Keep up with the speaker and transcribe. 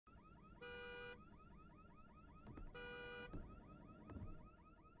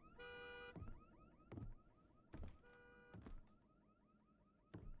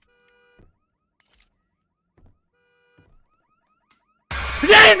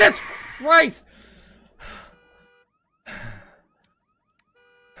Jesus Christ!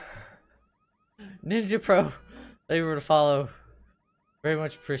 Ninja Pro, thank you for the follow. Very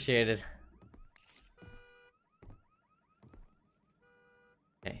much appreciated.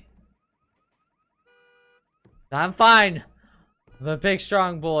 Okay. I'm fine. I'm a big,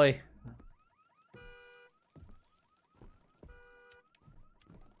 strong boy.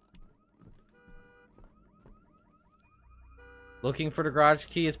 Looking for the garage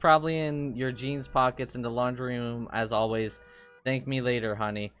key is probably in your jeans pockets in the laundry room, as always. Thank me later,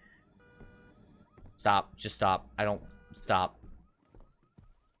 honey. Stop. Just stop. I don't... Stop.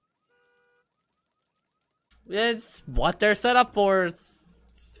 It's what they're set up for.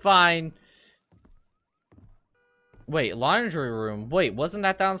 It's fine. Wait, laundry room. Wait, wasn't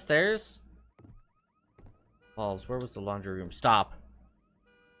that downstairs? Balls, where was the laundry room? Stop.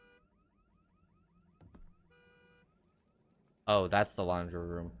 Oh, that's the laundry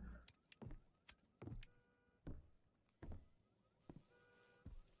room.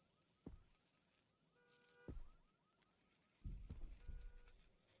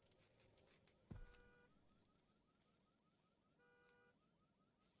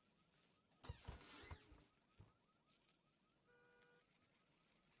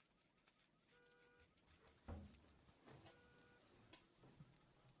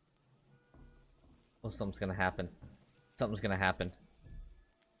 Oh, something's gonna happen. Something's gonna happen.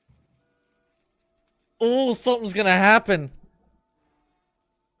 Oh, something's gonna happen.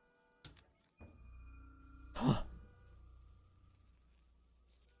 I'm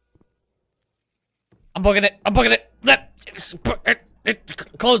bugging it. I'm bugging it.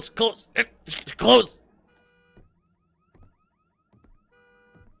 Close. Close.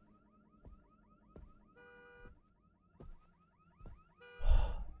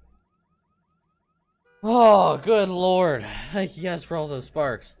 Oh, good lord. Thank you guys for all those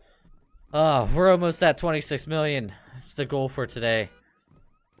sparks. Oh, we're almost at 26 million. That's the goal for today.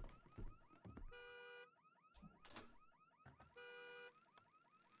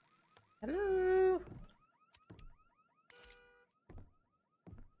 Hello.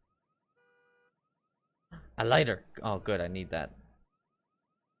 A lighter. Oh, good. I need that.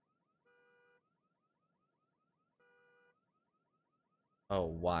 Oh,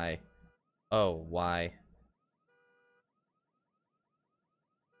 why? Oh, why?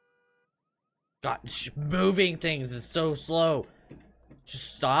 God, moving things is so slow.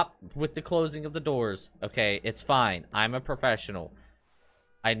 Just stop with the closing of the doors. Okay, it's fine. I'm a professional.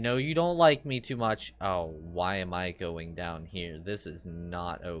 I know you don't like me too much. Oh, why am I going down here? This is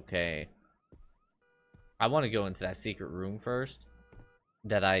not okay. I want to go into that secret room first.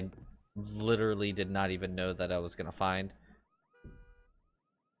 That I literally did not even know that I was going to find.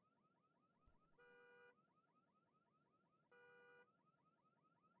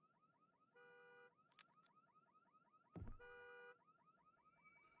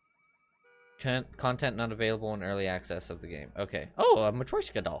 Content not available in early access of the game. Okay. Oh, a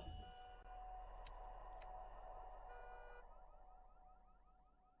Matryoshka doll.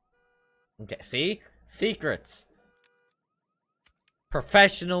 Okay, see? Secrets.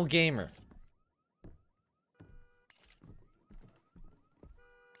 Professional gamer.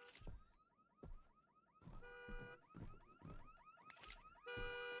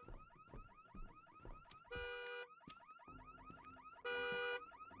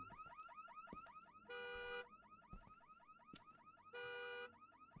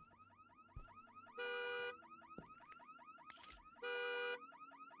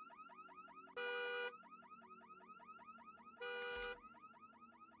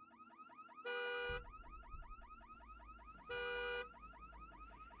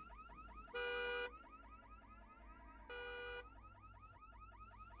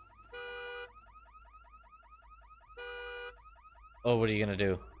 Oh, what are you gonna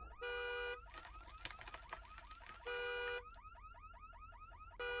do?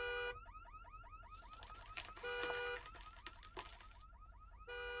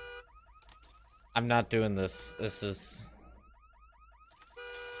 I'm not doing this. This is...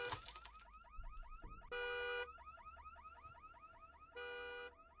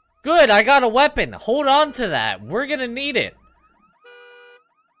 Good, I got a weapon. Hold on to that. We're gonna need it.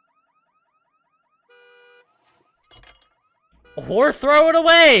 Or throw it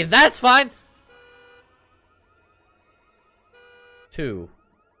away. That's fine. 2.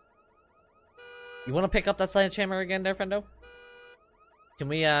 You want to pick up that sledgehammer again there, friendo? Can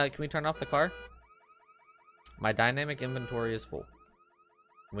we turn off the car? My dynamic inventory is full.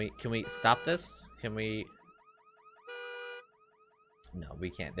 Can we stop this? Can we... No, we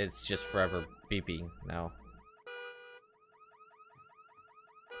can't. It's just forever beeping now.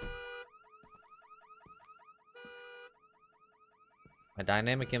 My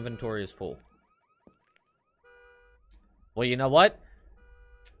dynamic inventory is full. Well, you know what?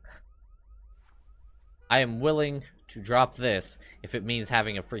 I am willing to drop this if it means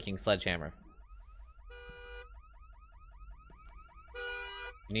having a freaking sledgehammer.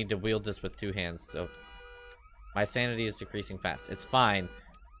 You need to wield this with 2 hands, though. My sanity is decreasing fast. It's fine.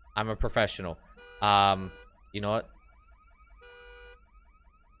 I'm a professional. You know what?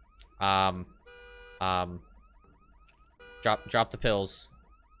 Drop the pills.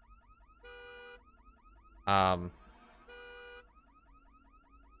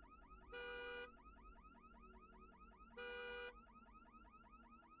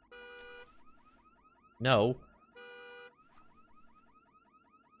 No.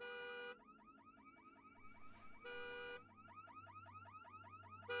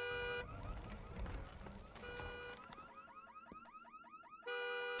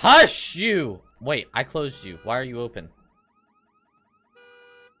 Hush, you! Wait, I closed you. Why are you open?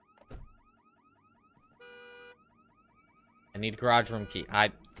 I need a garage room key.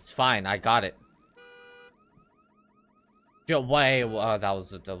 It's fine. I got it. Yo, wait. That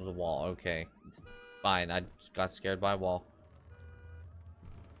was a wall. Okay. Fine. I just got scared by a wall.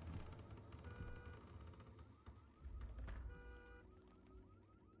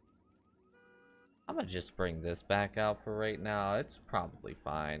 I'm gonna just bring this back out for right now. It's probably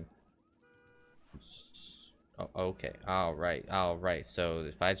fine. Oh, okay. Alright. Alright. So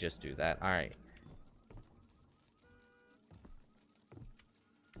if I just do that. Alright.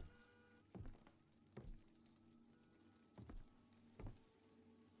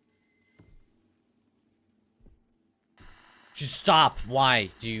 Just stop. Why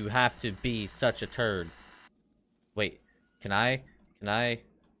do you have to be such a turd? Wait. Can I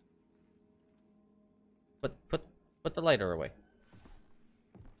put the lighter away?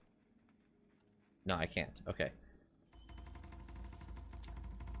 No, I can't. Okay.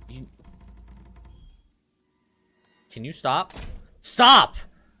 Can you stop? Stop!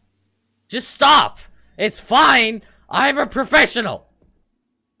 Just stop! It's fine! I'm a professional!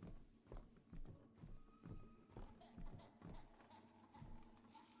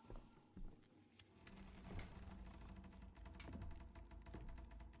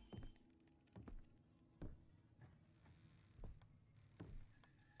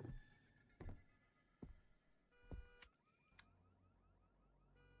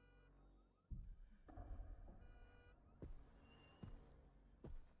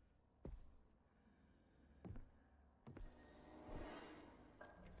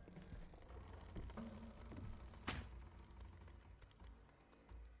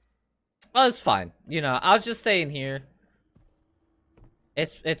 Oh, it's fine. You know, I was just staying here.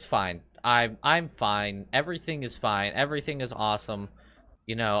 It's fine. I'm fine. Everything is fine. Everything is awesome.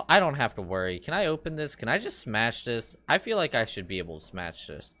 You know, I don't have to worry. Can I open this? Can I just smash this? I feel like I should be able to smash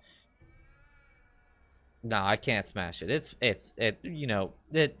this. No, I can't smash it. You know,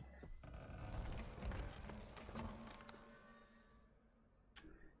 it.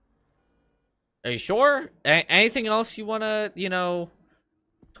 Are you sure? Anything else you wanna, you know,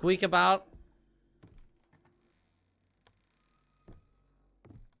 tweak about?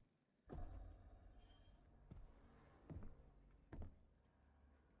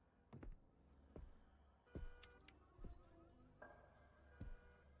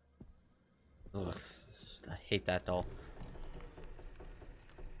 Ugh, I hate that doll.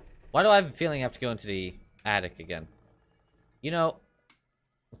 Why do I have a feeling I have to go into the attic again? You know,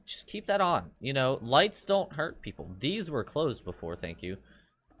 just keep that on. You know, lights don't hurt people. These were closed before, thank you.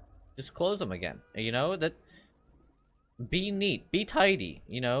 Just close them again. You know, that... Be neat. Be tidy,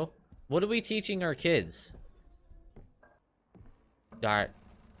 you know? What are we teaching our kids? Alright.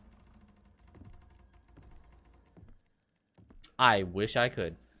 I wish I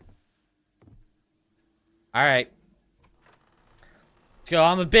could. Alright. Let's go.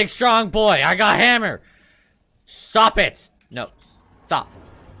 I'm a big, strong boy. I got a hammer. Stop it. No. Stop.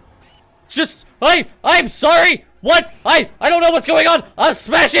 Just... I'm sorry. What? I don't know what's going on. I'll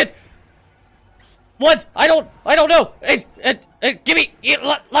smash it. What? I don't know. Give me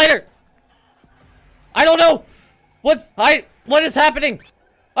lighter. I don't know. What is happening?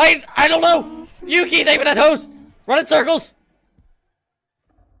 I don't know. You keep aiming that hose. Run in circles.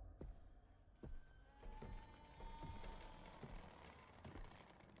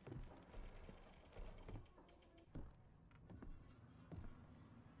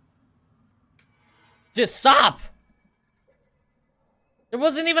 Just stop. There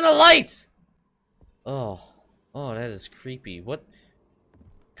wasn't even a light. Oh, that is creepy. What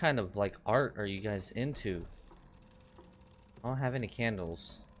kind of, like, art are you guys into? I don't have any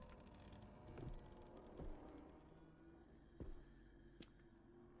candles.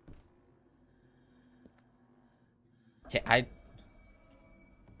 Okay,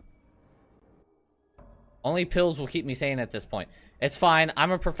 only pills will keep me sane at this point. It's fine.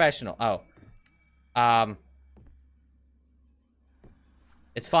 I'm a professional. Oh.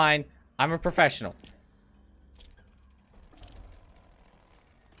 It's fine. I'm a professional.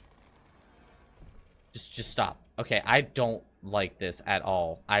 Just stop. Okay, I don't like this at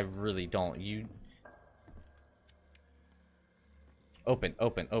all. I really don't. You... Open,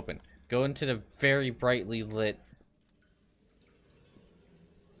 open, open. Go into the very brightly lit...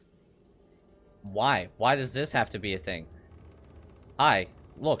 Why? Why does this have to be a thing?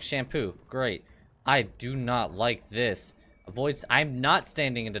 Look, shampoo. Great. I do not like this. Avoid... I'm not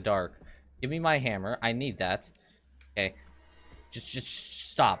standing in the dark. Give me my hammer. I need that. Okay.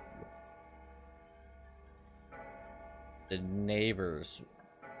 Just stop. The neighbors.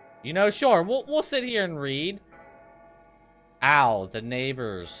 You know, sure. We'll sit here and read. Ow, the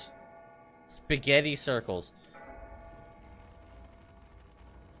neighbors. Spaghetti circles.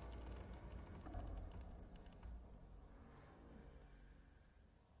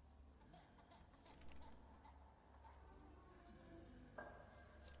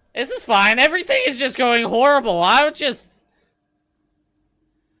 This is fine. Everything is just going horrible. I would just...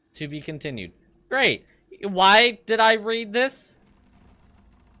 To be continued. Great. Why did I read this?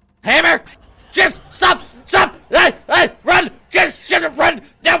 Hammer! Just stop! Stop! Run! Just run!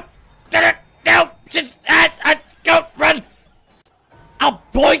 No! No! Just go! Run! I'll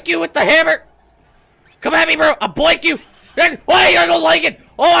boink you with the hammer! Come at me, bro! I'll boink you! Why? I don't like it!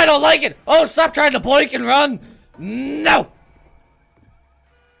 Oh, I don't like it! Oh, stop trying to boink and run! No!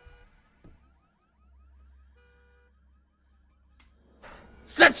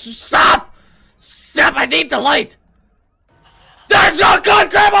 Stop! Stop! I need the light! That's not good,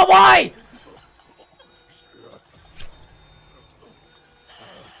 Grandma! Why?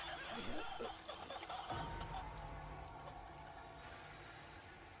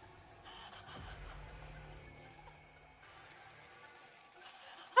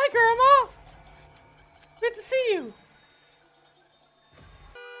 Hi, Grandma! Good to see you!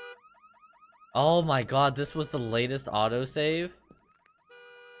 Oh my god, this was the latest autosave?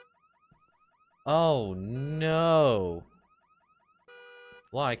 Oh no!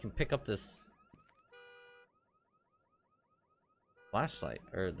 Wow, I can pick up this flashlight,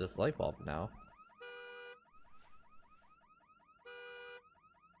 or this light bulb now.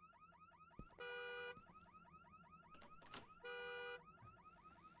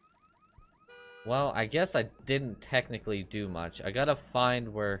 Well, I guess I didn't technically do much. I gotta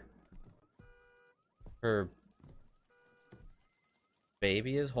find where her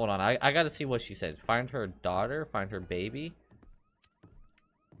baby is. Hold on, I gotta see what she said. Find her daughter, find her baby.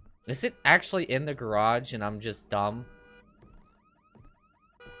 Is it actually in the garage and I'm just dumb?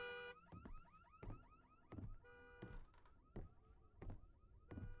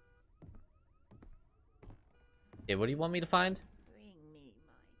 Okay, what do you want me to find? Bring me my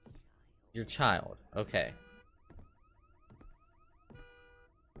child. Your child. Okay.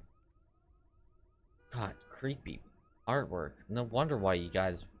 God, creepy artwork. No wonder why you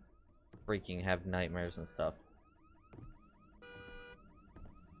guys freaking have nightmares and stuff.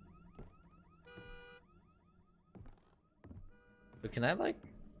 But can I, like...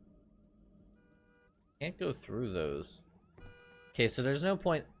 Can't go through those. Okay, so there's no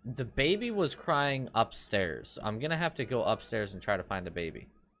point. The baby was crying upstairs. So I'm gonna have to go upstairs and try to find the baby.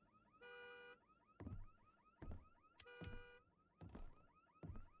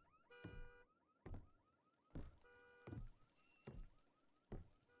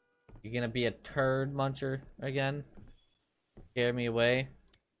 You gonna be a turd muncher again? Scare me away?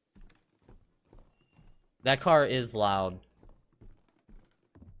 That car is loud.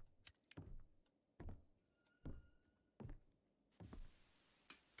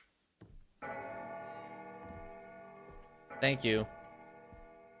 Thank you.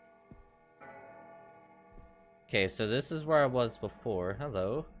 Okay, so this is where I was before.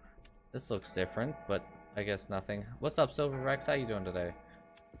 Hello. This looks different, but I guess nothing. What's up, Silver Rex? How you doing today?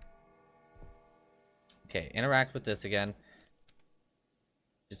 Okay, interact with this again.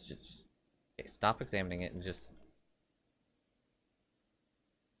 Just okay, stop examining it and just...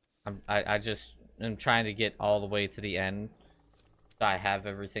 I just am trying to get all the way to the end. So I have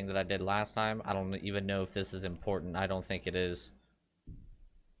everything that I did last time. I don't even know if this is important. I don't think it is.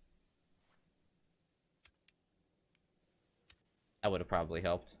 That would have probably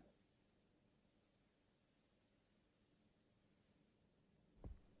helped.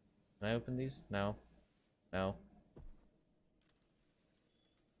 Can I open these? No. No.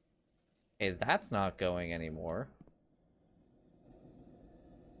 Okay, that's not going anymore.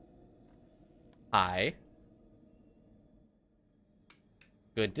 Hi.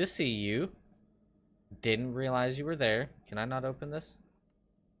 Good to see you. Didn't realize you were there. Can I not open this?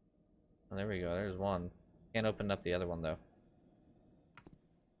 Oh, there we go. There's one. Can't open up the other one, though.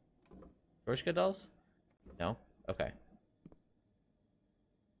 Torchka dolls? No? Okay.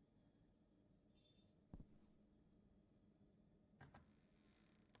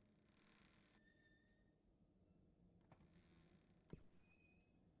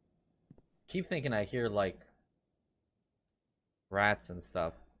 Keep thinking I hear, like, rats and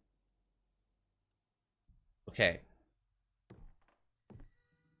stuff. Okay.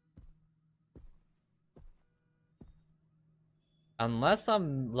 Unless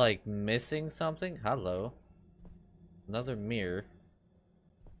I'm, like, missing something. Hello. Another mirror.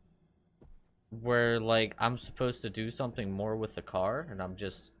 Where, like, I'm supposed to do something more with the car, and I'm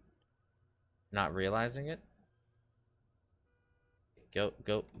just not realizing it. Go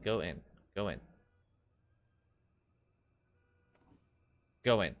in. Go in.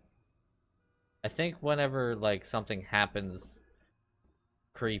 Go in. I think whenever, like, something happens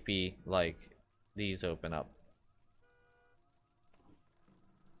creepy, like, these open up.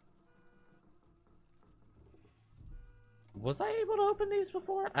 Was I able to open these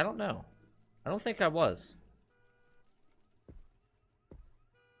before? I don't know. I don't think I was.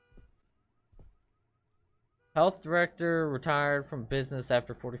 Health director retired from business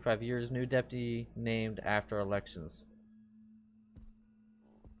after 45 years. New deputy named after elections.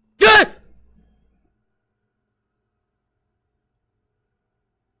 Good!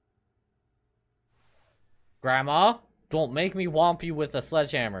 Grandma, don't make me whomp you with a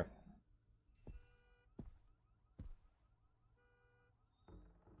sledgehammer.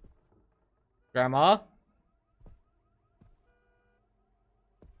 Grandma?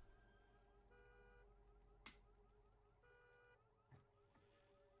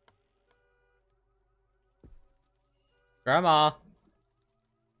 Grandma?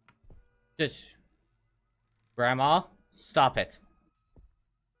 Just... Grandma? Stop it.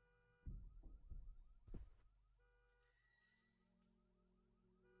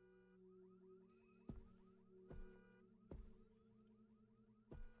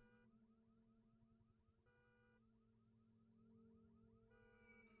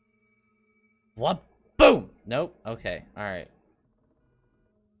 What? Boom! Nope. Okay. Alright.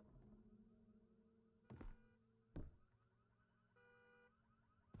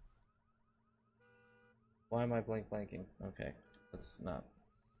 Why am I blanking? Okay. That's not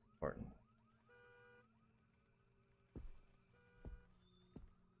important.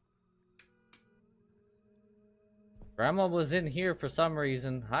 Grandma was in here for some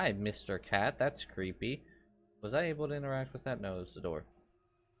reason. Hi, Mr. Cat. That's creepy. Was I able to interact with that? No, it was the door.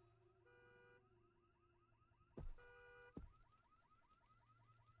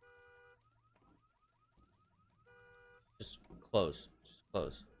 Just close. Just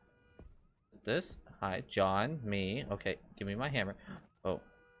close. This? Hi, John. Me. Okay, give me my hammer. Oh.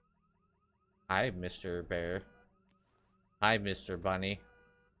 Hi, Mr. Bear. Hi, Mr. Bunny.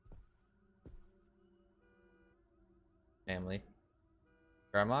 Family.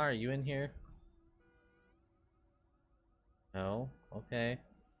 Grandma, are you in here? No? Okay.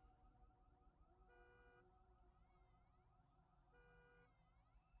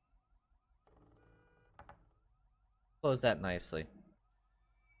 Close that nicely.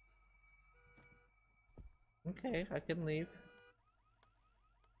 Okay, I can leave.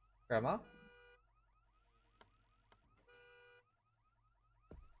 Grandma?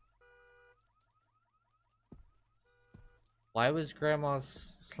 Why was Grandma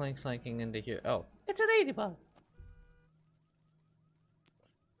slinking into here? Oh, it's a ladybug.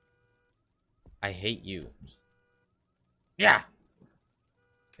 I hate you. Yeah!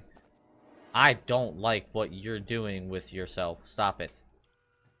 I don't like what you're doing with yourself. Stop it.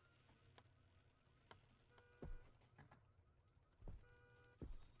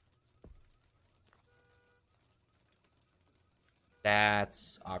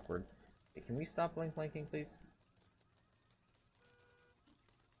 That's awkward. Hey, can we stop blinking, please?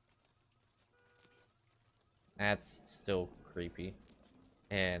 That's still creepy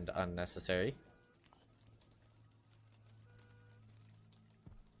and unnecessary.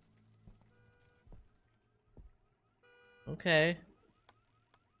 Okay.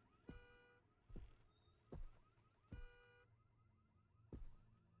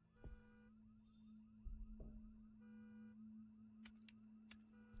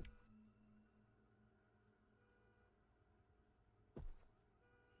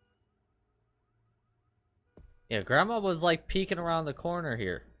 Yeah, Grandma was like peeking around the corner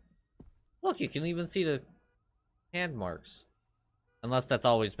here. Look, you can even see the hand marks. Unless that's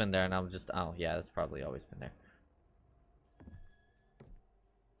always been there and I'm just... Oh, yeah, that's probably always been there.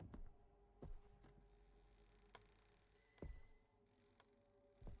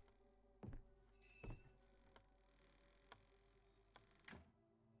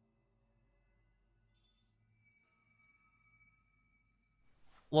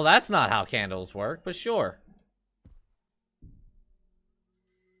 Well, that's not how candles work, but sure.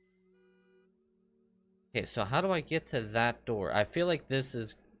 Okay, so how do I get to that door? I feel like this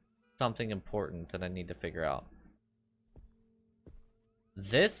is something important that I need to figure out.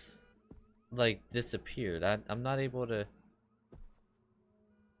 This, like, disappeared. I'm not able to...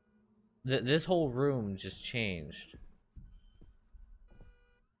 This whole room just changed.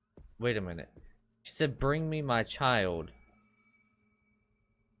 Wait a minute. She said, bring me my child.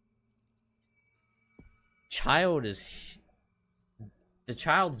 Child is... The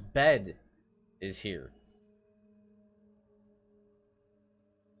child's bed is here.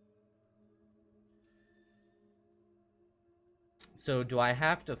 So do I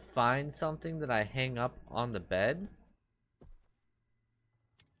have to find something that I hang up on the bed?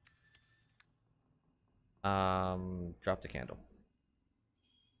 Drop the candle.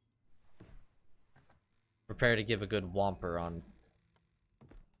 Prepare to give a good Womper on...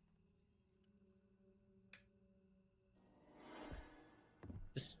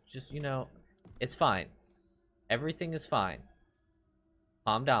 Just, you know, it's fine. Everything is fine.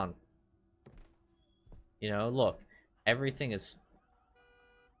 Calm down. You know, look. Everything is...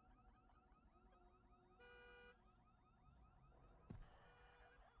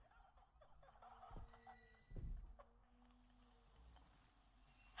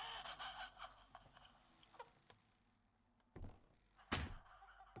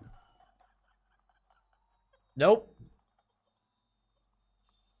 Nope.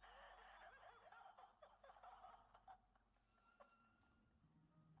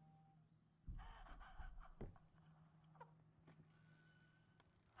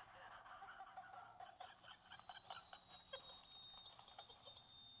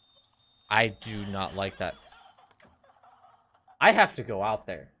 I do not like that. I have to go out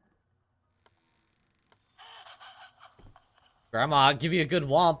there. Grandma, I'll give you a good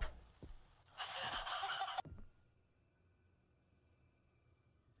womp.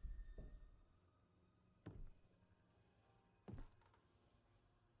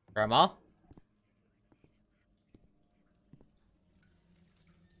 Grandma?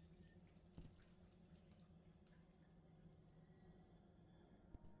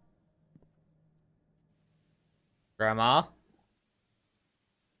 Grandma?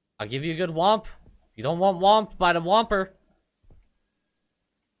 I'll give you a good womp. If you don't want womp, buy the Womper.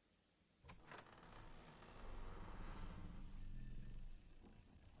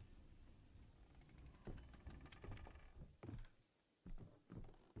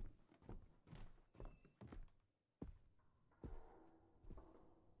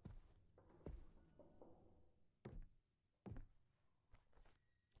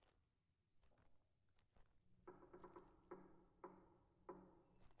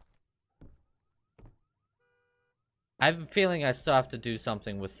 I have a feeling I still have to do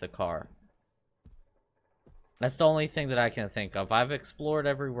something with the car. That's the only thing that I can think of. I've explored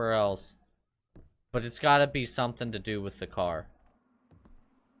everywhere else. But it's gotta be something to do with the car.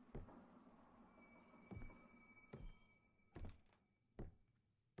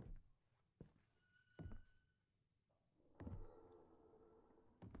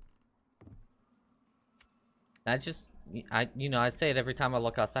 You know, I say it every time I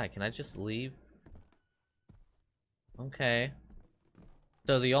look outside. Can I just leave? Okay.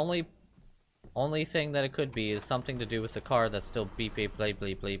 So the only thing that it could be is something to do with the car that's still beep beep bleep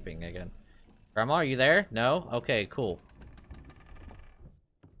bleep bleeping again. Grandma, are you there? No? Okay, cool.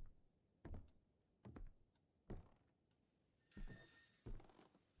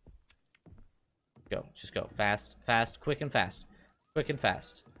 Go. Just go. Fast, fast, quick and fast. Quick and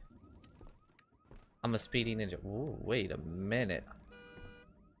fast. I'm a speedy ninja. Ooh, wait a minute.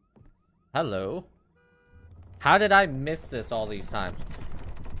 Hello? How did I miss this all these times?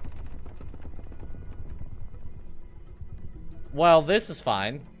 Well, this is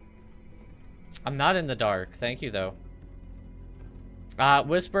fine. I'm not in the dark. Thank you, though.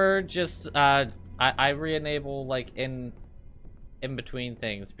 Whisper, just, I re-enable, like, in between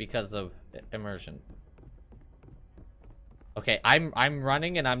things because of immersion. Okay, I'm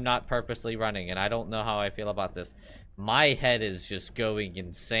running and I'm not purposely running, and I don't know how I feel about this. My head is just going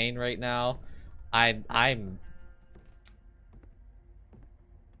insane right now. I'm...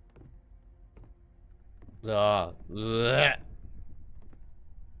 Ugh. Ugh.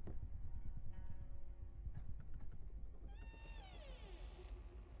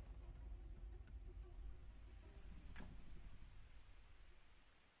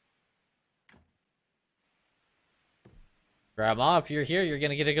 Grandma, if you're here, you're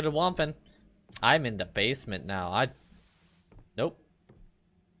gonna get a good whomping. I'm in the basement now. Nope.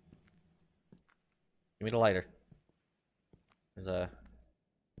 Give me the lighter. There's a...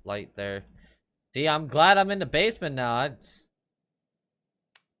 light there. See, I'm glad I'm in the basement now.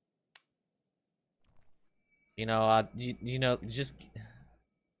 You know, just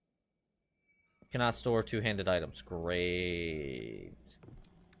cannot store two-handed items. Great.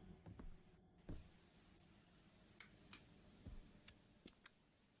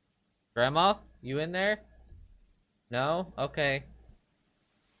 Grandma, you in there? No? Okay.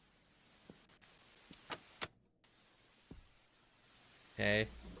 Okay.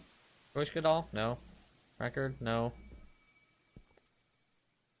 Pushka doll? No. Record? No.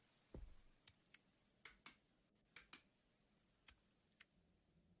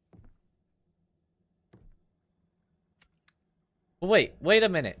 Wait a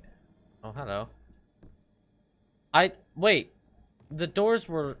minute. Oh, hello. Wait. The doors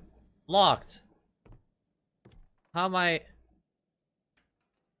were locked. How am I...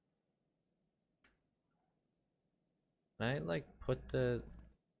 Can I, like, put the...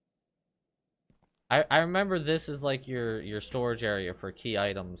 I remember this is, like, your storage area for key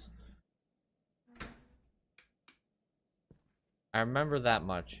items. I remember that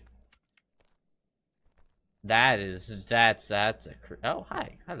much. That's a... Oh,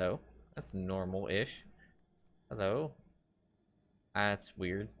 hi. Hello. That's normal-ish. Hello. That's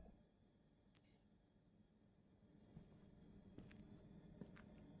weird.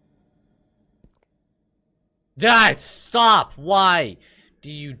 Ah, stop! Why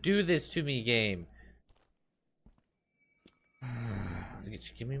do you do this to me, game?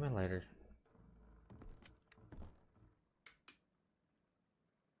 Give me my lighter.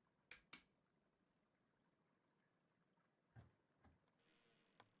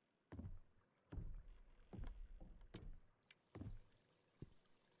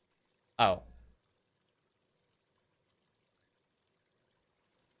 Oh.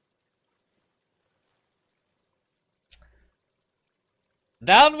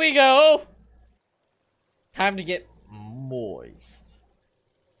 Down we go! Time to get moist.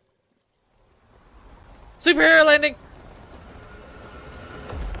 Superhero landing!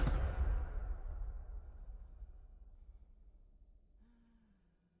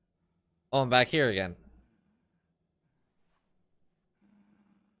 Oh, I'm back here again.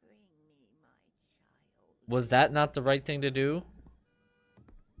 Bring me my child. Was that not the right thing to do?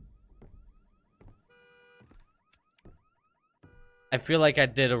 I feel like I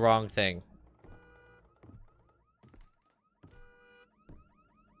did a wrong thing.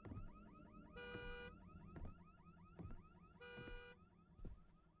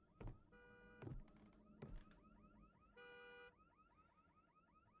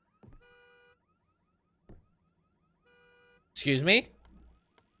 Excuse me?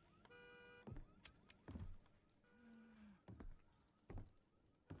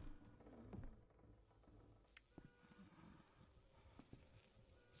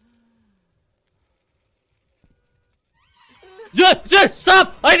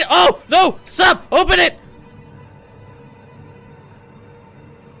 Stop! Oh, no! Stop! Open it!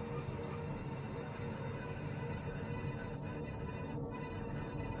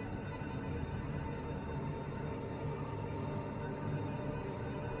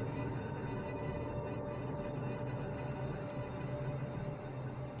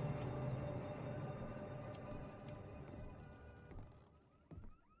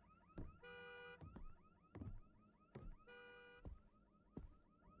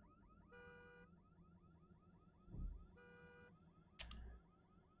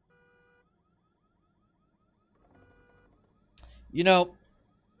 You know,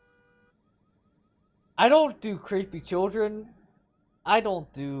 I don't do creepy children. I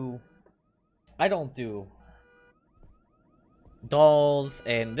don't do dolls,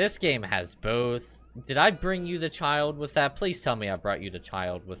 and this game has both. Did I bring you the child with that? Please tell me I brought you the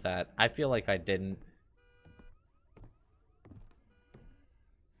child with that. I feel like I didn't.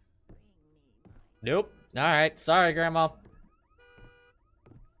 Nope. Alright, sorry, Grandma.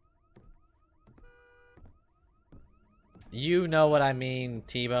 You know what I mean,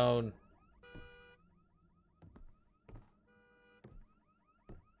 T-Bone.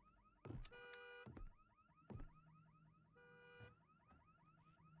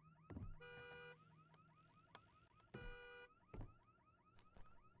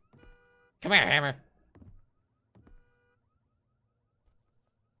 Come here, Hammer.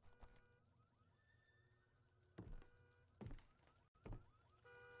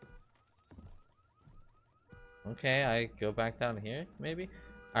 Okay, I go back down here, maybe?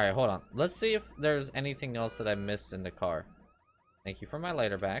 Alright, hold on. Let's see if there's anything else that I missed in the car. Thank you for my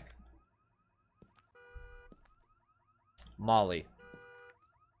lighter back. Molly.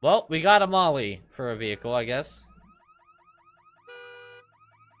 Well, we got a Molly for a vehicle, I guess.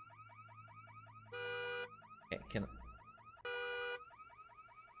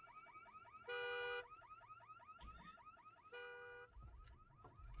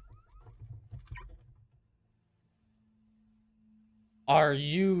 Are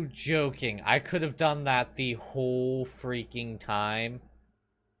you joking? I could have done that the whole freaking time.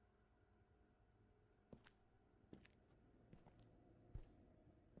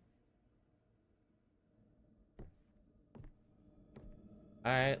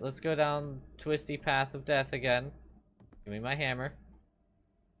 Alright, let's go down twisty path of death again. Give me my hammer.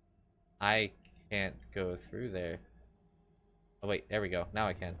 I can't go through there. Oh wait, there we go. Now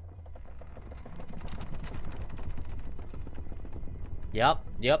I can.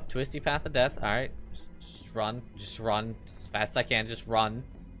 Yep, twisty path of death. Alright. Just run. Just run. As fast as I can, just run.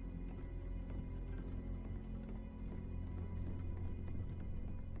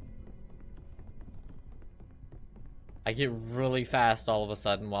 I get really fast all of a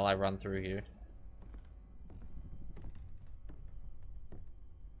sudden while I run through here.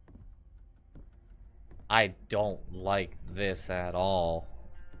 I don't like this at all.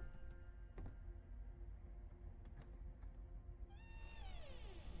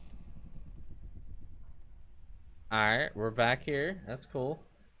 Alright, we're back here. That's cool.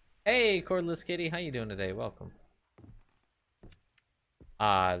 Hey, Cordless Kitty, how you doing today? Welcome.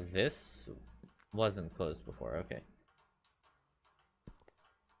 This wasn't closed before. Okay.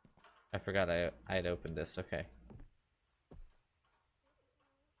 I forgot I had opened this. Okay.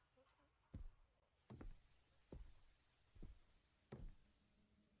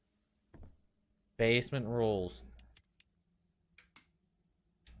 Basement rules.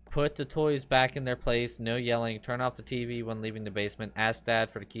 Put the toys back in their place. No yelling. Turn off the TV when leaving the basement. Ask Dad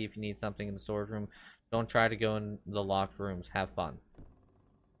for the key if you need something in the storage room. Don't try to go in the locked rooms. Have fun.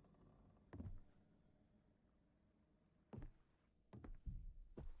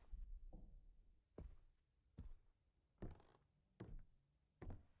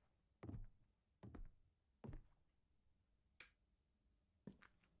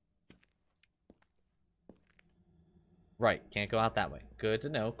 Right, can't go out that way. Good to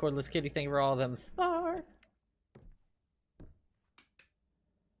know. Cordless Kitty, thank you for all of them. Star.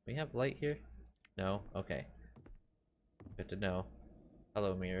 We have light here? No? Okay. Good to know.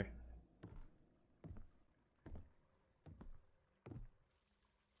 Hello, mirror.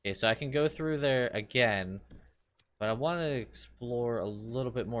 Okay, so I can go through there again, but I want to explore a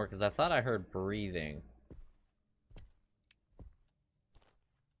little bit more because I thought I heard breathing.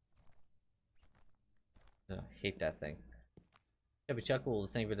 Oh, I hate that thing. Chubby Chuckle,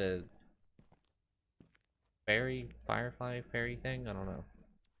 thank you for the firefly fairy thing? I don't know.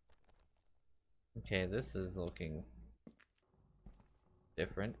 Okay, this is looking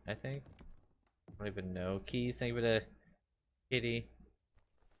different, I think. I don't even know. Keys, thank you for the kitty.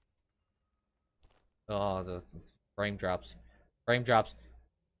 Oh, the frame drops. Frame drops.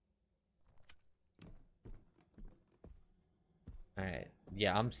 Alright.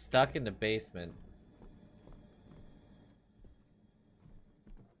 Yeah, I'm stuck in the basement.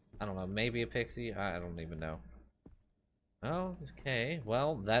 I don't know. Maybe a pixie? I don't even know. Oh, okay.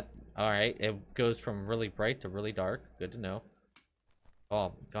 Well, that... Alright. It goes from really bright to really dark. Good to know.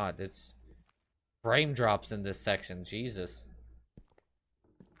 Oh, God. It's... Frame drops in this section. Jesus.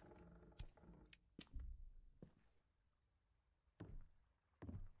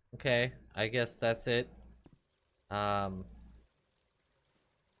 Okay. I guess that's it. Um...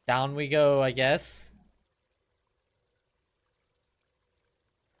 Down we go, I guess.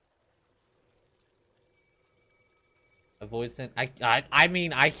 Avoid sin. I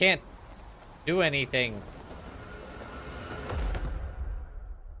mean, I can't do anything.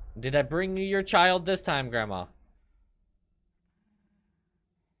 Did I bring you your child this time, Grandma?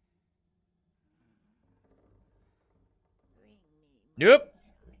 Nope.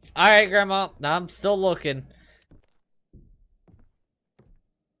 Alright, Grandma. I'm still looking.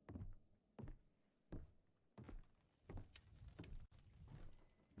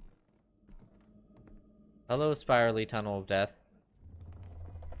 Hello, spirally tunnel of death.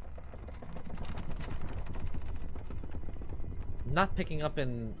 I'm not picking up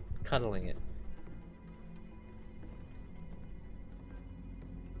and cuddling it.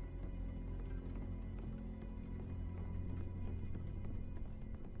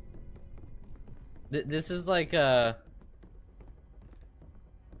 This is like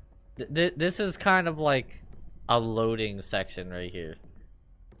this is kind of like a loading section right here.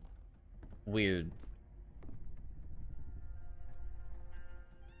 Weird.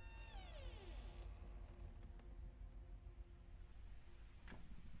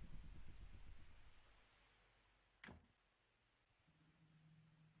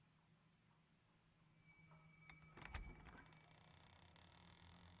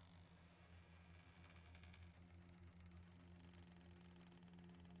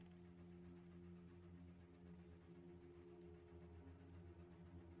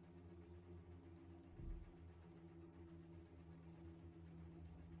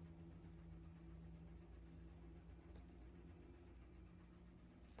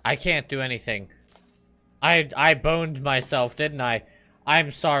 I can't do anything. I boned myself, didn't I?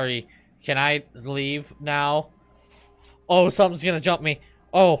 I'm sorry. Can I leave now? Oh, something's gonna jump me.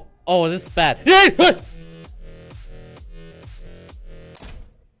 Oh, this is bad.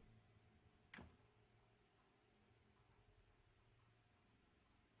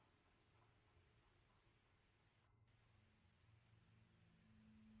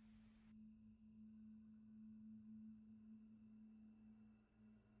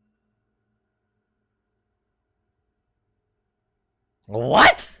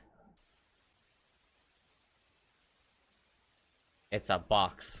 What? It's a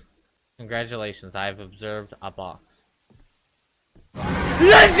box. Congratulations, I've observed a box.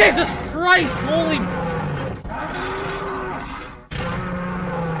 Jesus Christ, holy...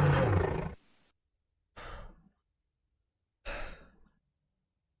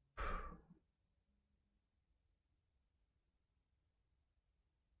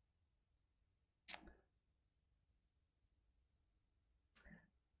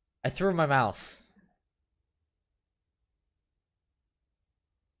 I threw my mouse.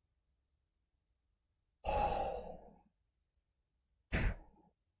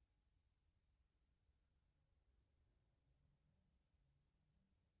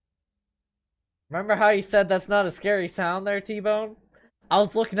 Remember how you said that's not a scary sound there, T-Bone? I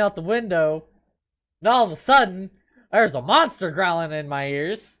was looking out the window, and all of a sudden, there's a monster growling in my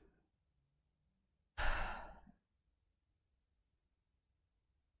ears.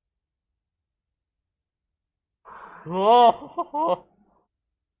 Oh,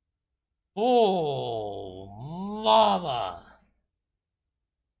 oh, mama.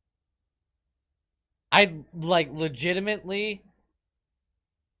 I, like, legitimately...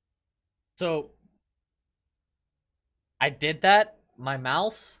 So, I did that. My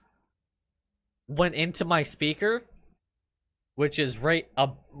mouse went into my speaker, which is right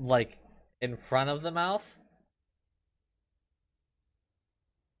up, like, in front of the mouse.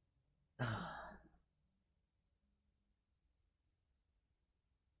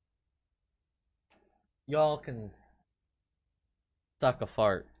 Y'all can suck a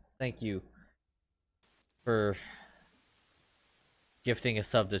fart. Thank you for gifting a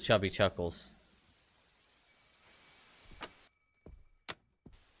sub to Chubby Chuckles.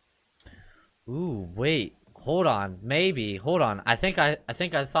 Ooh, wait. Hold on. Maybe. Hold on. I think I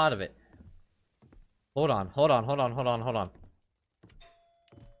thought of it. Hold on.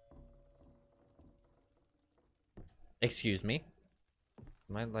 Excuse me.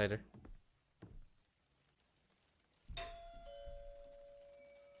 Mind later.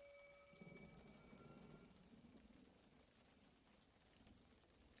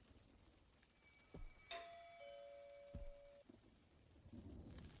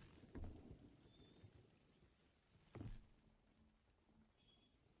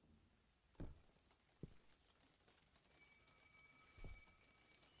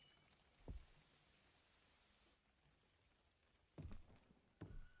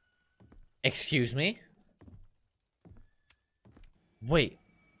 Excuse me? Wait.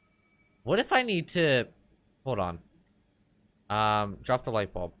 What if I need to... Hold on. Drop the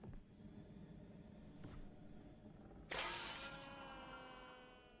light bulb.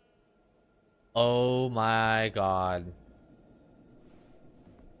 Oh my god.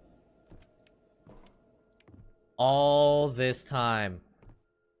 All this time.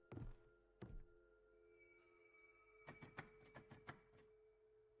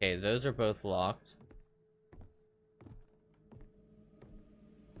 Okay, those are both locked.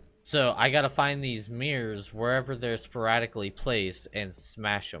 So, I gotta find these mirrors wherever they're sporadically placed and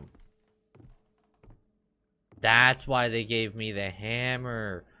smash them. That's why they gave me the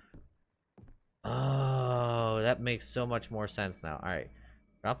hammer. Oh, that makes so much more sense now. Alright,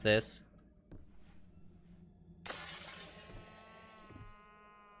 drop this.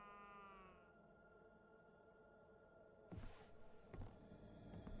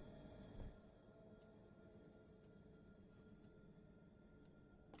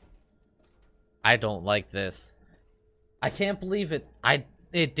 I don't like this. I can't believe it.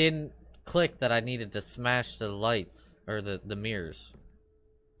 It didn't click that I needed to smash the lights or the mirrors.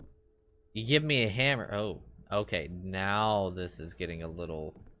 You give me a hammer. Oh, okay. Now this is getting a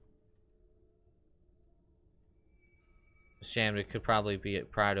little... Sham, it could probably be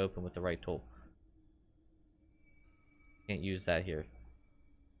pried open with the right tool. Can't use that here.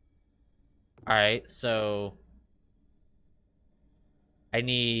 Alright, so... I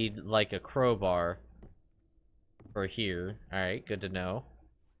need, like, a crowbar for here. Alright, good to know.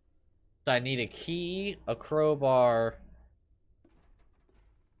 So I need a key, a crowbar...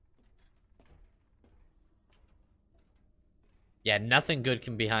 Yeah, nothing good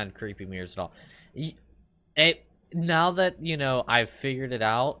can be behind creepy mirrors at all. Now that, you know, I've figured it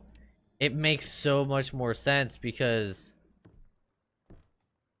out, it makes so much more sense because,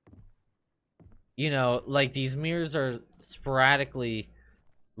 you know, like, these mirrors are sporadically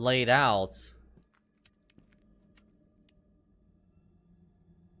laid out.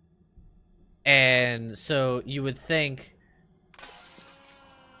 And so you would think,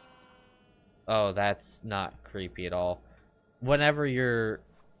 oh, that's not creepy at all. Whenever you're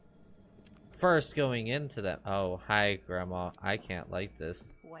first going into them. Oh, hi, Grandma. I can't like this.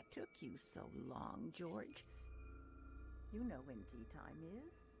 What took you so long, George? You know when tea time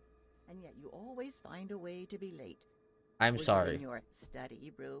is, and yet you always find a way to be late. I'm Were sorry. you in your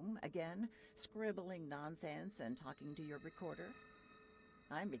study room again, scribbling nonsense and talking to your recorder?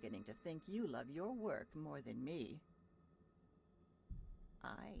 I'm beginning to think you love your work more than me.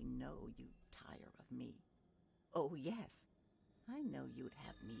 I know you'd tire of me. Oh, yes. I know you'd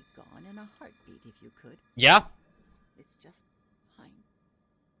have me gone in a heartbeat if you could. Yeah? It's just fine.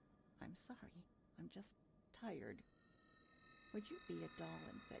 I'm sorry. I'm just tired. Would you be a doll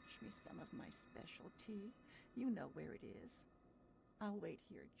and fetch me some of my special tea? You know where it is. I'll wait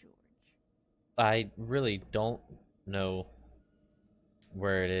here, George. I really don't know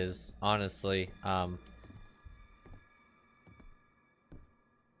where it is, honestly. I'm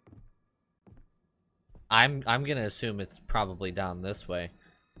gonna assume it's probably down this way.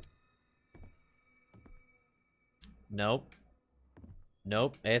 Nope.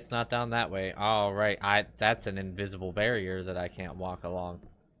 Nope, it's not down that way. All right, that's an invisible barrier that I can't walk along.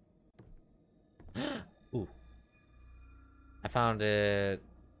 Ooh. I found an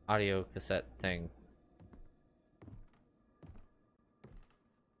audio cassette thing.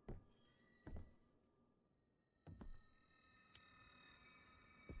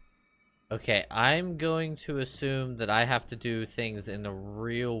 Okay, I'm going to assume that I have to do things in the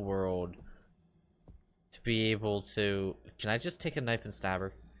real world to be able to... Can I just take a knife and stab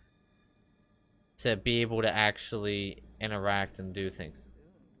her? To be able to actually interact and do things.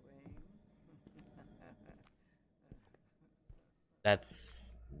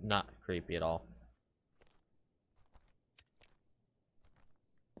 That's not creepy at all.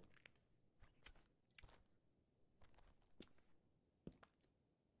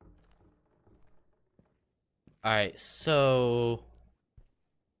 Alright, so...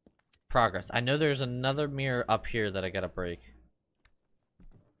 Progress. I know there's another mirror up here that I gotta break.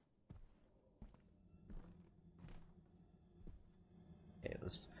 Okay,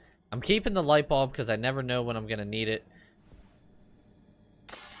 I'm keeping the light bulb because I never know when I'm gonna need it.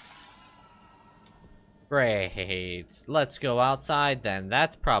 Great. Let's go outside then.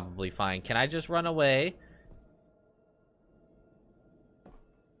 That's probably fine. Can I just run away?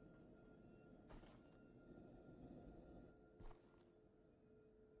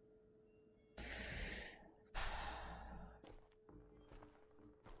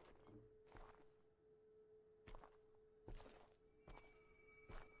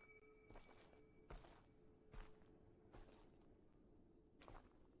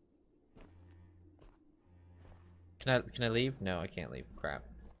 Can I leave? No, I can't leave. Crap.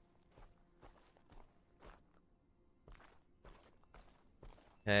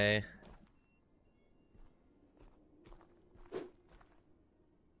 Okay.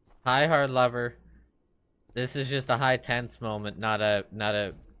 Hi, hard lover. This is just a high tense moment, not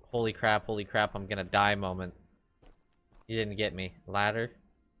a holy crap, I'm gonna die moment. You didn't get me. Ladder?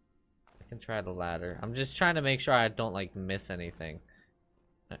 I can try the ladder. I'm just trying to make sure I don't like miss anything.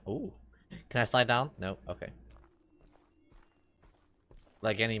 Ooh. Can I slide down? Nope. Okay.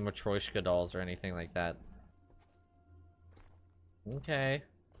 Like any Matryoshka dolls or anything like that. Okay.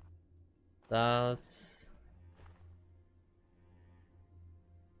 That's...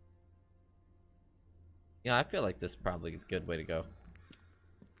 Yeah, I feel like this is probably a good way to go.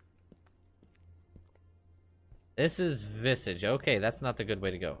 This is Visage. Okay, that's not the good way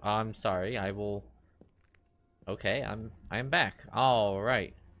to go. I'm sorry. I will... Okay, I'm back. All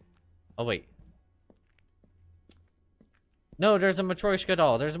right. Oh, wait. No, there's a Matryoshka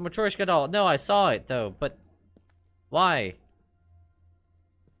doll. There's a Matryoshka doll. No, I saw it, though, but... Why?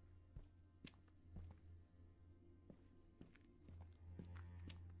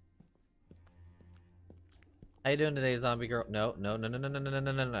 How you doing today, zombie girl? No, no, no, no, no, no, no,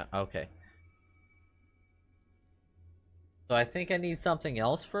 no, no, no. Okay. So I think I need something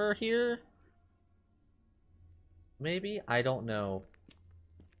else for here? Maybe? I don't know.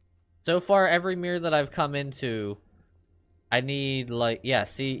 So far, every mirror that I've come into... I need, like, yeah,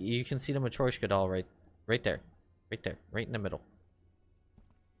 see, you can see the Matryoshka doll right there. Right there. Right in the middle.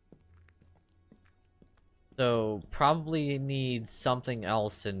 So, probably need something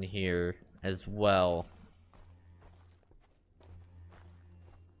else in here as well.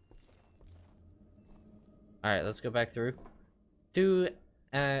 Alright, let's go back through. To,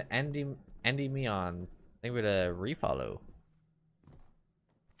 Andy Meon. I think we're gonna refollow.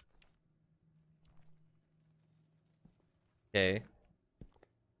 Okay.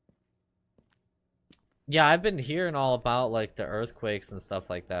 Yeah, I've been hearing all about, like, the earthquakes and stuff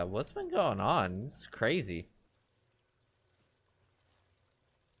like that. What's been going on? It's crazy.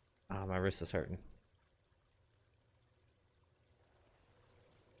 Oh, my wrist is hurting.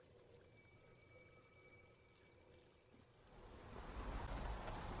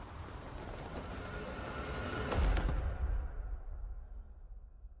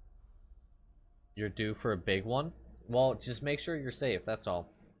 You're due for a big one? Well, just make sure you're safe, that's all.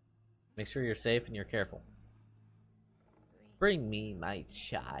 Make sure you're safe and you're careful. Bring me my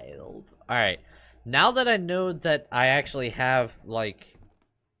child. Alright. Now that I know that I actually have, like,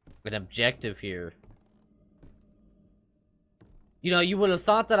 an objective here. You know, you would have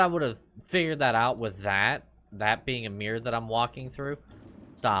thought that I would have figured that out with that. That being a mirror that I'm walking through.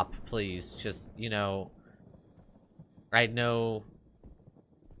 Stop, please. Just, you know... I know...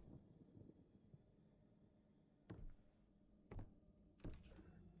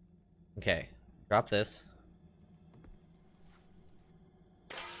 Okay. Drop this.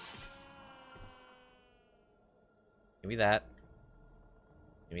 Give me that.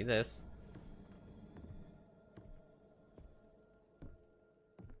 Give me this.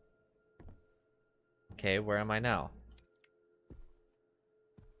 Okay, where am I now?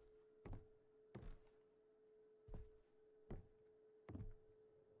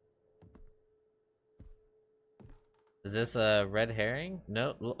 Is this a red herring?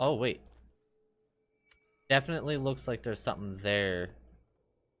 No. Oh, wait. Definitely looks like there's something there.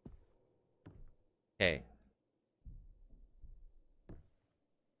 Okay.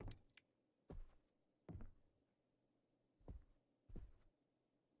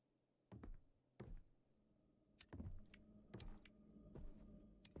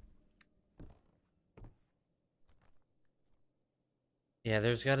 Yeah,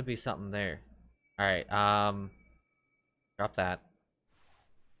 there's got to be something there. All right. Drop that.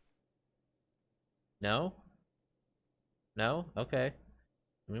 No? No? Okay.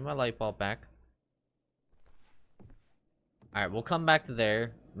 Give me my light bulb back. All right, we'll come back to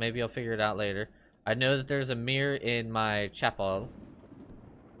there. Maybe I'll figure it out later. I know that there's a mirror in my chapel.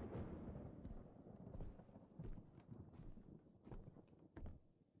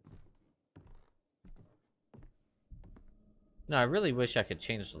 No, I really wish I could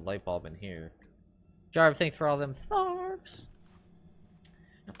change the light bulb in here. Jarv, thanks for all them sparks.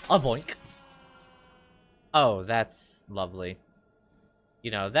 A boink. Oh, that's lovely.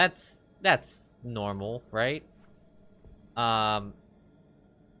 You know, that's normal, right? I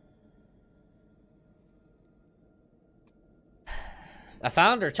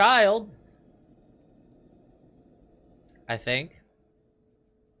found her child. I think.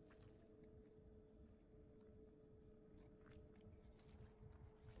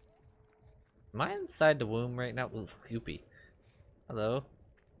 Am I inside the womb right now? Ooh, Scoopy. Hello.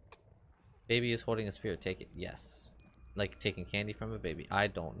 Baby is holding a sphere. Take it. Yes. Like taking candy from a baby. I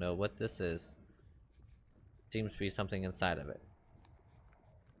don't know what this is. Seems to be something inside of it.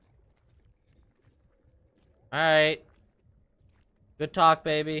 Alright. Good talk,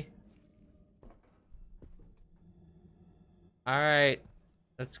 baby. Alright.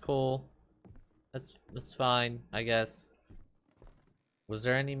 That's cool. That's fine, I guess. Was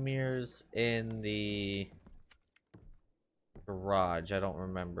there any mirrors in the garage? I don't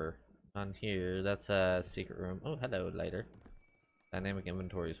remember. On here, that's a secret room. Oh, hello, lighter. Dynamic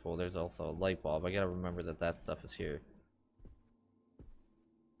inventory is full. There's also a light bulb. I gotta remember that that stuff is here.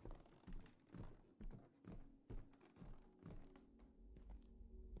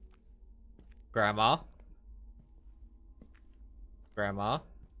 Grandma? Grandma?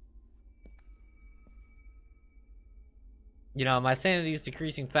 You know, my sanity is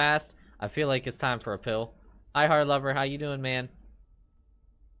decreasing fast. I feel like it's time for a pill. Hi, Hard Lover. How you doing, man?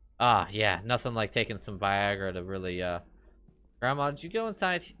 Ah, yeah. Nothing like taking some Viagra to really, Grandma, did you go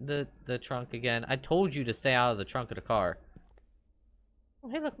inside the trunk again? I told you to stay out of the trunk of the car. Oh,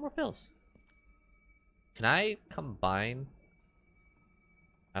 hey, look, more pills. Can I combine?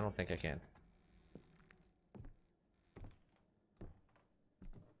 I don't think I can.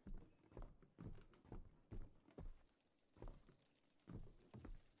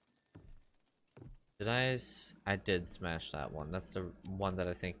 Did I did smash that one. That's the one that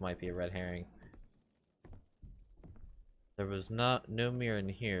I think might be a red herring. There was no mirror in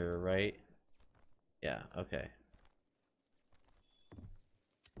here, right? Yeah, okay.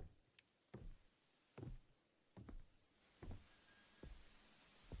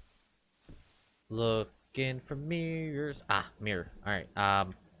 Looking for mirrors. Ah, mirror. Alright,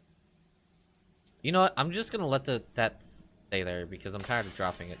 you know what? I'm just gonna let that stay there because I'm tired of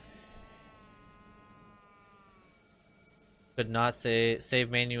dropping it. Could not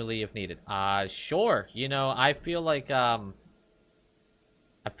save manually if needed. Sure. You know, I feel like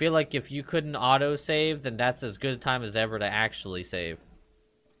if you couldn't auto save, then that's as good a time as ever to actually save.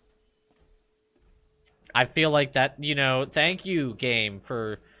 I feel like that, you know, thank you, game,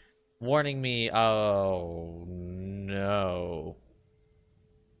 for warning me. Oh, no.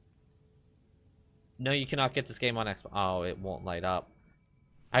 No, you cannot get this game on Xbox. Oh, it won't light up.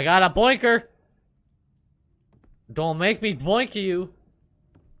 I got a boinker! Don't make me boink you!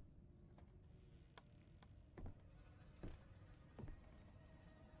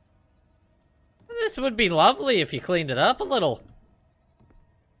 This would be lovely if you cleaned it up a little.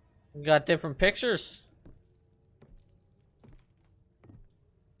 You got different pictures.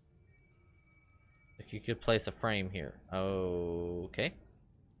 If you could place a frame here. Okay.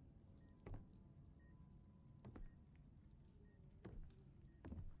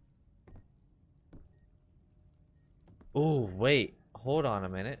 Oh, wait. Hold on a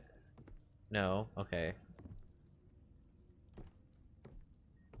minute. No, okay.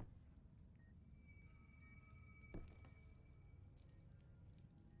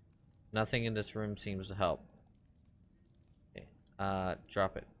 Nothing in this room seems to help. Okay.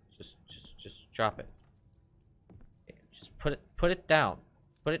 Drop it. Just drop it. Okay. Just put it down.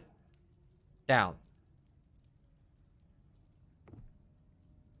 Put it down.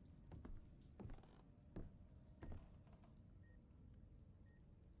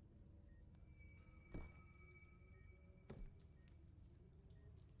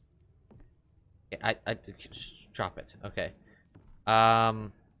 Okay, I just drop it. Okay.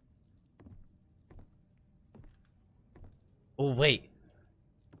 Oh, wait.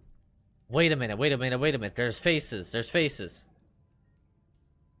 Wait a minute, wait a minute, wait a minute. There's faces. There's faces.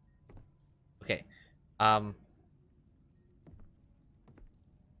 Okay.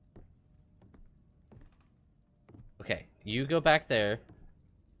 Okay. You go back there.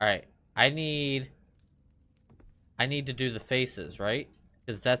 Alright. I need to do the faces, right?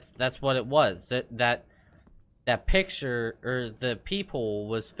 Because that's what it was. That picture or the people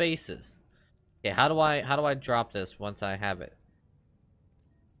was faces. Okay, how do I drop this once I have it?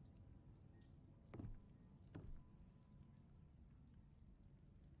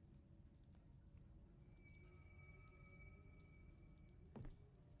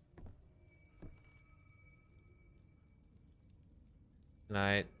 Can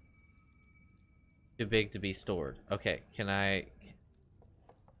I too big to be stored? Okay, can I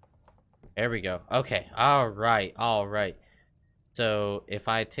there we go. Okay, alright, alright. So if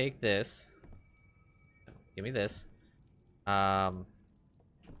I take this, give me this. Drop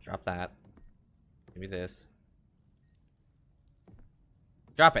that. Give me this.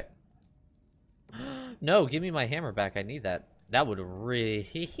 Drop it. No, give me my hammer back. I need that. That would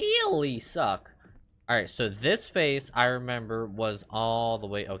really suck. Alright, so this face, I remember, was all the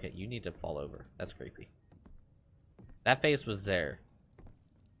way... Okay, you need to fall over. That's creepy. That face was there.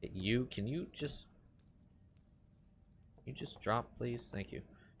 Can you just... Can you just drop, please? Thank you.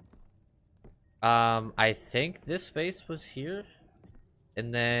 I think this face was here.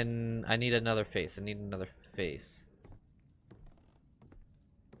 And then I need another face. I need another face.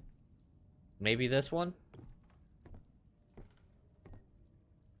 Maybe this one?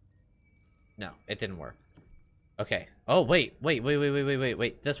 No, it didn't work. Okay. Oh, wait.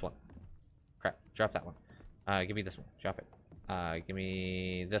 This one. Crap. Drop that one. Give me this one. Drop it. Give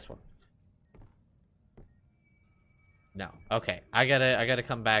me this one. No. Okay. I gotta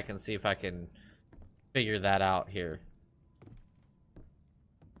come back and see if I can figure that out here.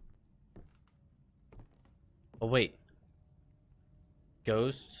 Oh, wait.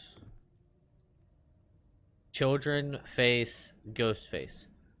 Ghosts. Children face ghost face.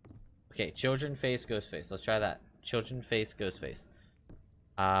 Okay, children face ghost face. Let's try that. Children face ghost face.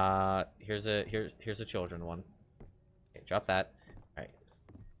 Here's a children one. Okay, drop that. All right.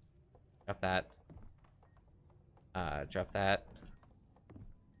 Drop that. Drop that.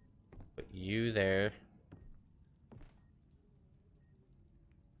 Put you there.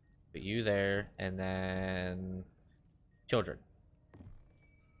 Put you there, and then children.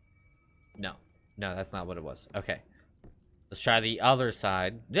 No. No, that's not what it was. Okay. Let's try the other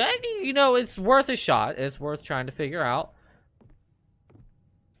side. You know, it's worth a shot. It's worth trying to figure out.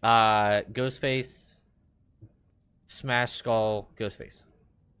 Ghostface. Smash skull. Ghostface.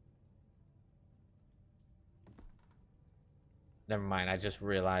 never mind. I just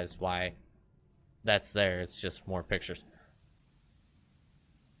realized why that's there. It's just more pictures.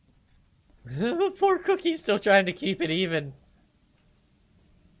 Poor Cookie's still trying to keep it even.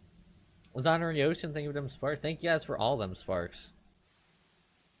 Lasagna in the ocean, thank you for them sparks. Thank you guys for all them sparks.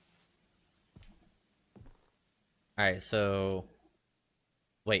 Alright, so...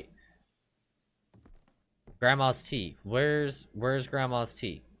 Wait. Grandma's tea. Where's Grandma's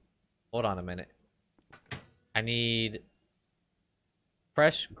tea? Hold on a minute. I need...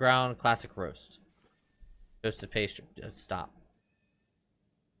 fresh ground classic roast. Toasted pastry. Stop.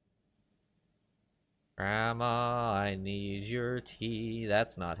 Grandma, I need your tea.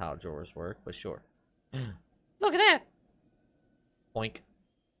 That's not how drawers work, but sure. Look at that! Boink.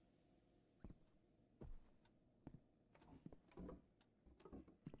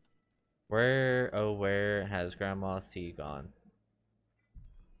 Where has Grandma's tea gone?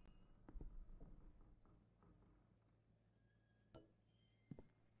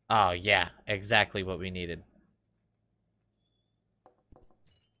 Oh, yeah. Exactly what we needed.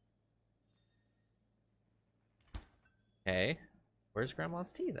 Okay. Where's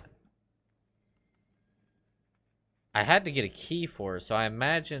Grandma's tea, then? I had to get a key for her, so I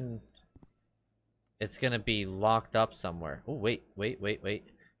imagine it's gonna be locked up somewhere. Oh, wait.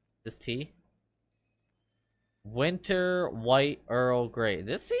 This tea? Winter White Earl Grey.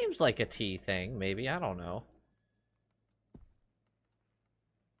 This seems like a tea thing, maybe. I don't know.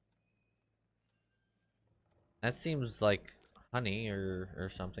 That seems like honey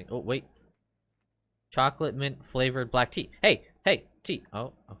or something. Oh, wait. Chocolate mint flavored black tea. Hey, tea.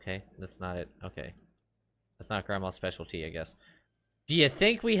 Oh, okay. That's not it. Okay. That's not Grandma's specialty, I guess. Do you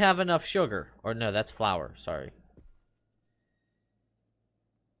think we have enough sugar? Or no, that's flour. Sorry.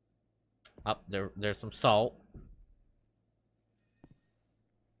 Up there's some salt.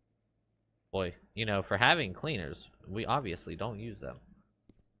 Boy, you know, for having cleaners, we obviously don't use them.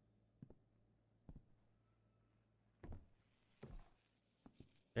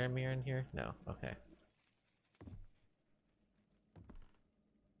 Is there a mirror in here? No. Okay.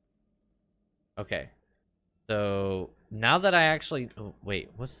 Okay. So, now that I actually... Oh,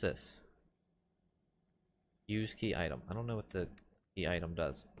 wait, what's this? Use key item. I don't know what the key item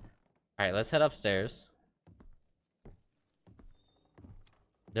does. Alright, let's head upstairs.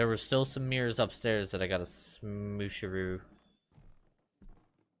 There were still some mirrors upstairs that I gotta smoosharoo.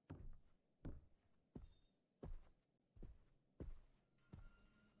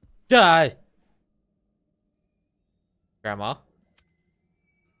 Die! Grandma?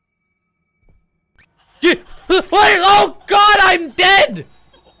 Wait! Oh God, I'm dead!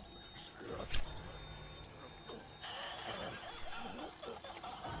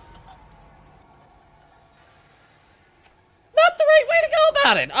 Not the right way to go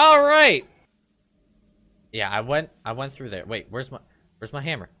about it. All right. Yeah, I went through there. Wait, where's my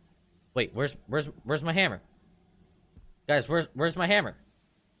hammer? Wait, where's my hammer? Guys, where's my hammer?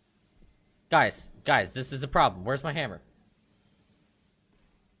 Guys, this is a problem. Where's my hammer?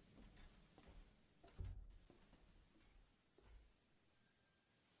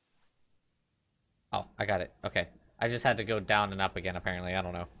 Oh, I got it. Okay. I just had to go down and up again, apparently. I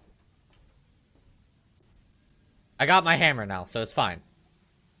don't know. I got my hammer now, so it's fine.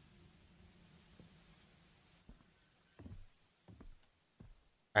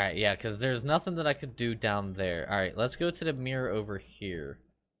 Alright, yeah, because there's nothing that I could do down there. Alright, let's go to the mirror over here.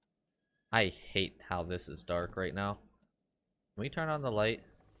 I hate how this is dark right now. Can we turn on the light?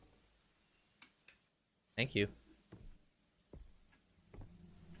 Thank you.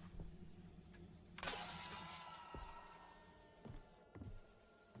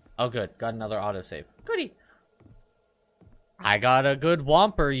 Oh, good. Got another autosave. Goody. I got a good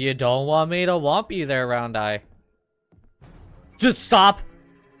Womper. You don't want me to womp you there, Round Eye. Just stop.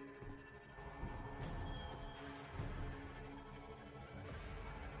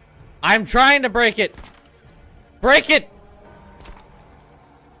 I'm trying to break it. Break it.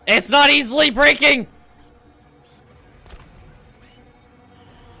 It's not easily breaking.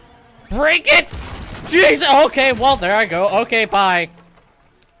 Break it. Jesus. Okay, well, there I go. Okay, bye.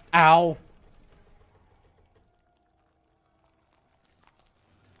 Ow.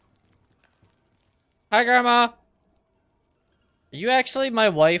 Hi, Grandma. Are you actually my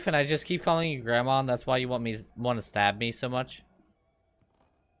wife and I just keep calling you Grandma and that's why you want to stab me so much?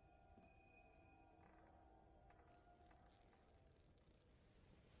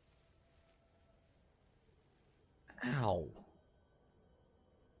 Ow.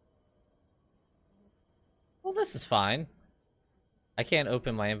 Well, this is fine. I can't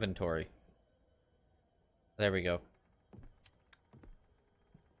open my inventory. There we go.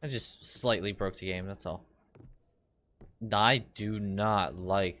 I just slightly broke the game, that's all. I do not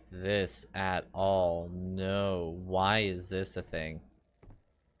like this at all. No. Why is this a thing?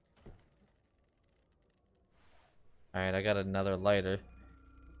 Alright, I got another lighter.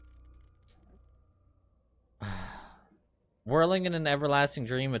 Whirling in an everlasting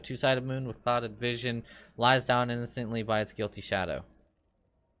dream, a two-sided moon with clouded vision lies down innocently by its guilty shadow.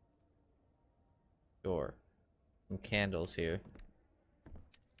 Sure. Some candles here.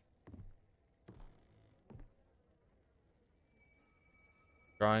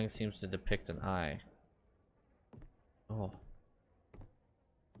 Drawing seems to depict an eye. Oh.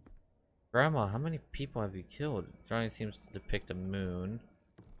 Grandma, how many people have you killed? Drawing seems to depict a moon.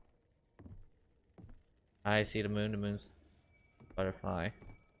 I see the moon's butterfly.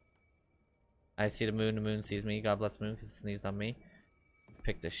 I see the moon sees me. God bless the moon because it sneezed on me.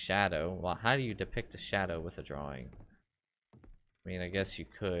 Depict a shadow. Well, how do you depict a shadow with a drawing? I mean, I guess you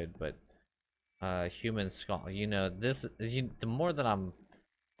could, but human skull. You know, the more that I'm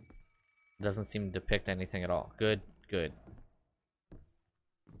doesn't seem to depict anything at all. Good, good.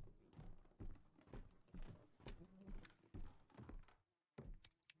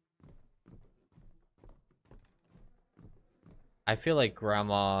 I feel like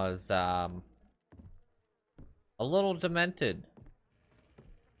grandma's a little demented.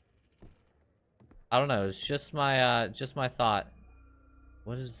 I don't know, it's just my thought.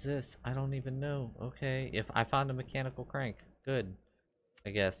 What is this? I don't even know. Okay, if I found a mechanical crank. Good. I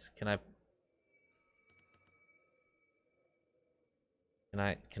guess. Can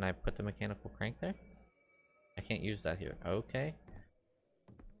I put the mechanical crank there? I can't use that here. Okay.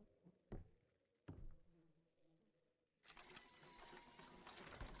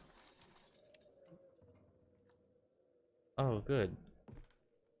 Oh, good.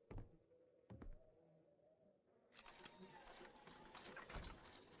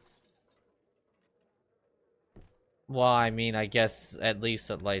 Well, I mean, I guess at least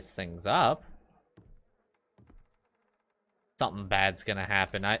it lights things up. Something bad's gonna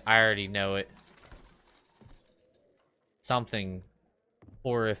happen. I already know it. Something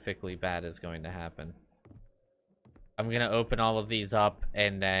horrifically bad is going to happen. I'm gonna open all of these up,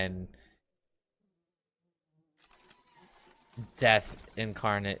 and then death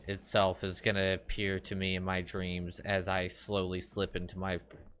incarnate itself is gonna appear to me in my dreams as I slowly slip into my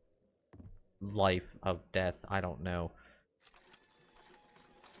life of death. I don't know.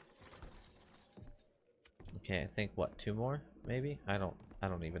 Okay, I think what, 2 more? Maybe? I don't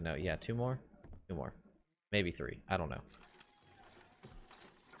even know. Yeah, 2 more? 2 more. Maybe 3. I don't know.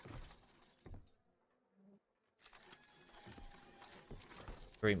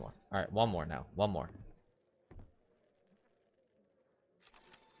 Three more. Alright, 1 more now. 1 more.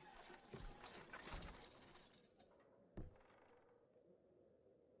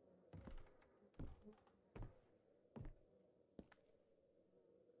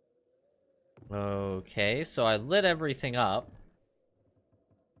 Okay, so I lit everything up.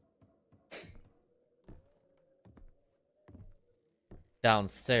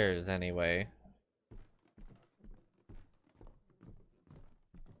 Downstairs, anyway.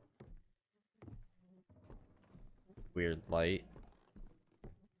 Weird light.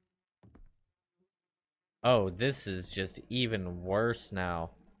 Oh, this is just even worse now.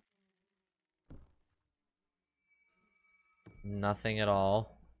 Nothing at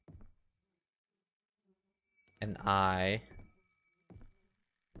all. An eye.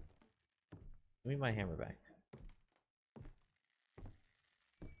 Give me my hammer back.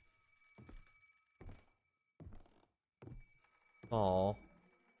 Oh.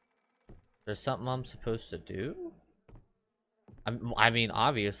 There's something I'm supposed to do? I mean,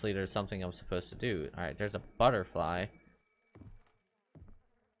 obviously there's something I'm supposed to do. Alright, there's a butterfly.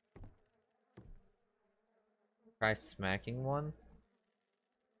 Try smacking one.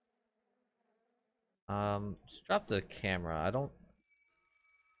 Just drop the camera. I don't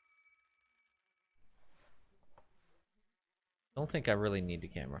think I really need the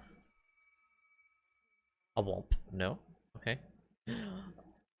camera. A womp. No. Okay.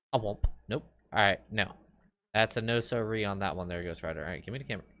 A womp. Nope. Alright, no. That's a no-so-re on that one there, Ghost Rider. Alright, give me the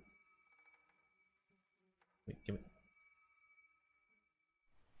camera. Give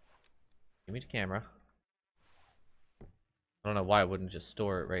me the camera. I don't know why I wouldn't just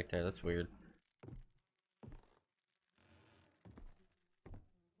store it right there. That's weird.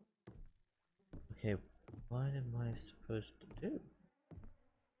 Okay, what am I supposed to do?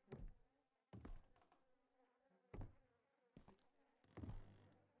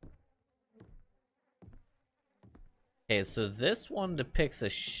 Okay, so this one depicts a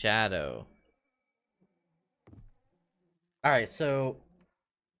shadow. Alright, so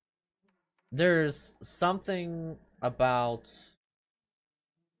there's something about...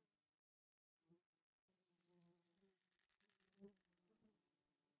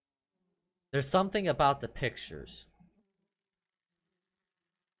 There's something about the pictures.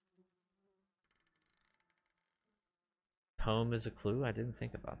 Poem is a clue? I didn't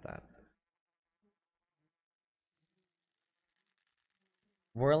think about that.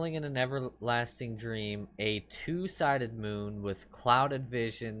 Whirling in an everlasting dream, a two-sided moon with clouded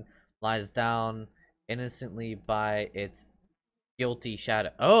vision lies down innocently by its guilty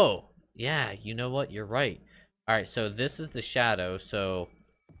shadow. Oh! Yeah, you know what? You're right. Alright, so this is the shadow, so...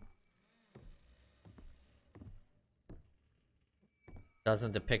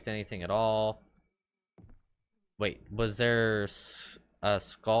 Doesn't depict anything at all. Wait, was there a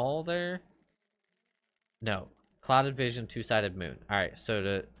skull there? No. Clouded vision, two-sided moon. Alright, so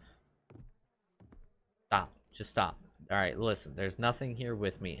to... Stop. Just stop. Alright, listen. There's nothing here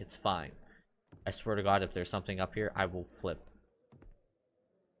with me. It's fine. I swear to God, if there's something up here, I will flip.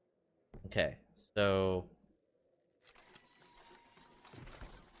 Okay, so...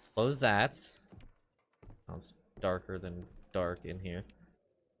 Close that. Sounds darker than dark in here.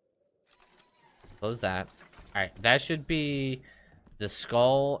 Close that. Alright, that should be the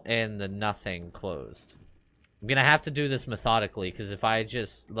skull and the nothing closed. I'm gonna have to do this methodically, because if I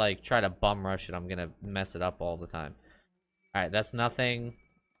just, like, try to bum rush it, I'm gonna mess it up all the time. Alright, that's nothing.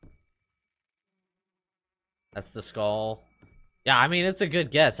 That's the skull. Yeah, I mean, it's a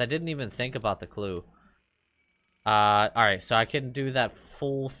good guess. I didn't even think about the clue. Alright, so I can do that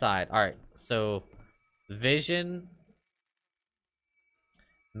full side. Alright, so... Vision...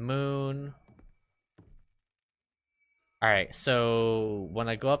 Moon... Alright, so when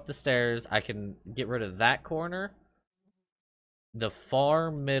I go up the stairs, I can get rid of that corner. The far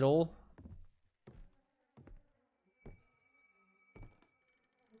middle.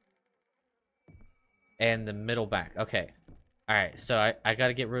 And the middle back. Okay. Alright, so I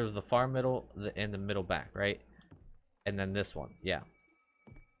gotta get rid of the far middle and the middle back, right? And then this one, yeah.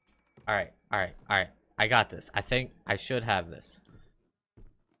 Alright. I got this. I think I should have this.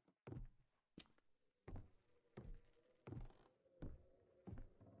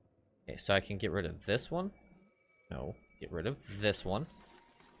 Okay, so I can get rid of this one. No, get rid of this one.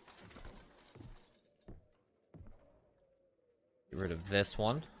 Get rid of this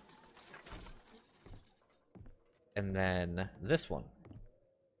one. And then this one.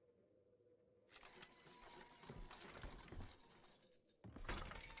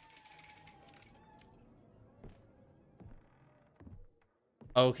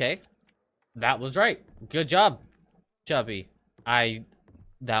 Okay. That was right. Good job, Chubby. I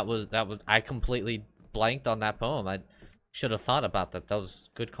completely blanked on that poem. I should have thought about that. That was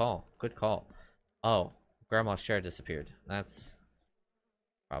good call. Good call. Oh, Grandma's chair disappeared. That's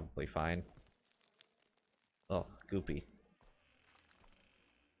probably fine. Oh, goopy.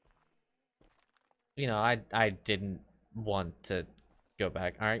 You know, I didn't want to go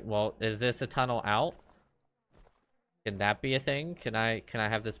back. All right. Well, is this a tunnel out? Can that be a thing? Can I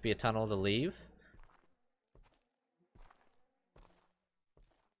have this be a tunnel to leave?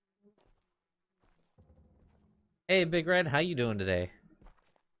 Hey, Big Red, how you doing today?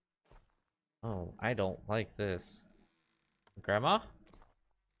 Oh, I don't like this. Grandma?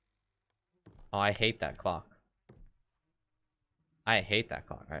 Oh, I hate that clock. I hate that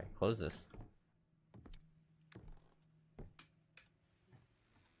clock. Alright, close this.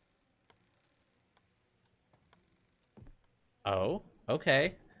 Oh,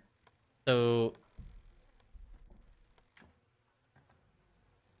 okay. So...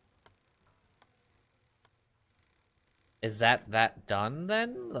 Is that done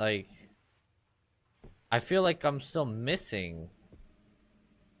then? Like... I feel like I'm still missing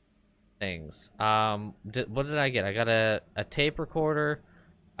things. What did I get? I got a tape recorder.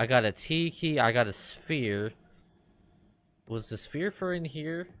 I got a T key. I got a sphere. Was the sphere for in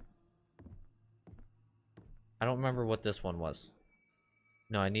here? I don't remember what this one was.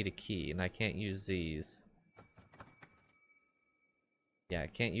 No, I need a key, and I can't use these. Yeah, I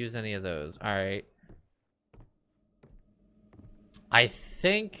can't use any of those. Alright. I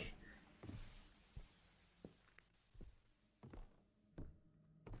think...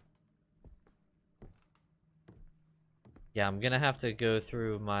 Yeah, I'm gonna have to go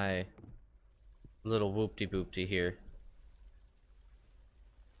through my little whoop-de-boop-de here.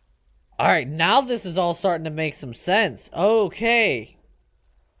 Alright, now this is all starting to make some sense. Okay.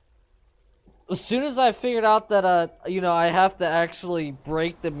 As soon as I figured out that, you know, I have to actually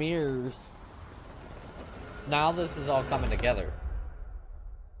break the mirrors. Now this is all coming together.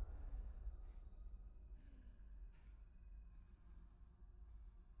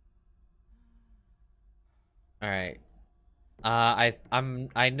 Alright.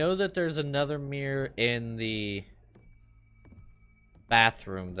 I know that there's another mirror in the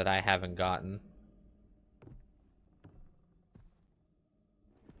bathroom that I haven't gotten.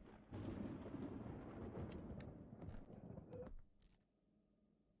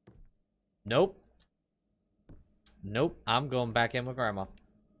 Nope. Nope. I'm going back in with Grandma.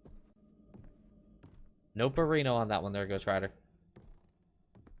 Nope, Reno on that one there, Ghost Rider.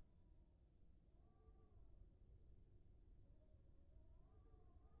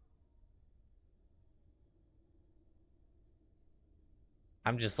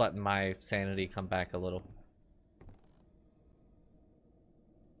 I'm just letting my sanity come back a little.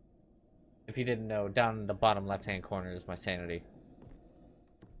 If you didn't know, down in the bottom left-hand corner is my sanity.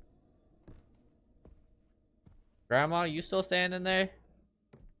 Grandma, you still standing there?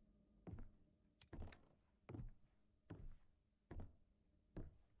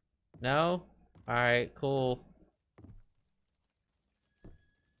 No? Alright, cool.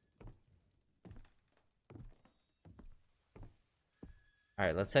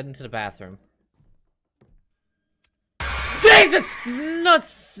 Alright, let's head into the bathroom. Jesus!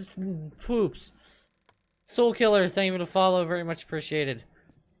 Nuts! Poops. Soul Killer, thank you for the follow. Very much appreciated.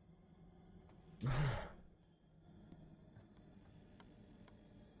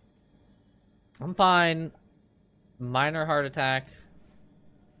 I'm fine. Minor heart attack.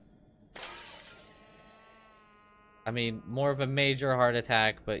 I mean, more of a major heart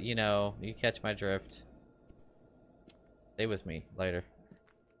attack, but you know, you catch my drift. Stay with me later.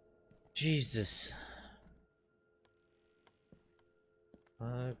 Jesus.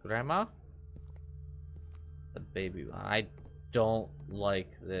 Grandma? The baby. I don't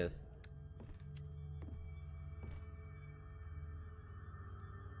like this.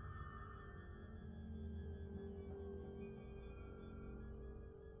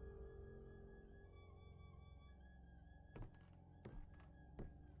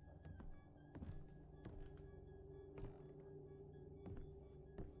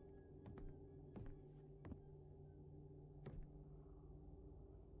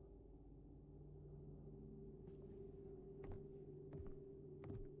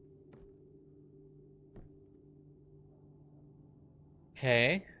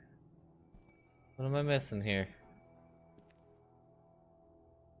 Okay. What am I missing here?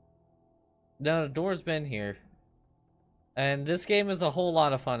 No, the door's been here. And this game is a whole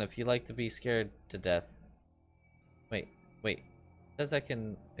lot of fun if you like to be scared to death. Wait. It says I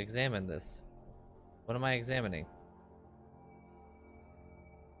can examine this. What am I examining?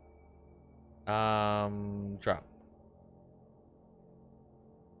 Drop.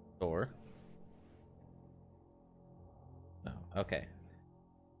 Door. No, okay.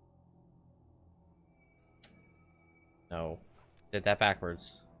 No. Did that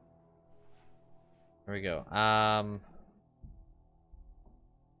backwards. There we go.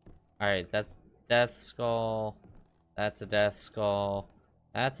 Alright, that's death skull. That's a death skull.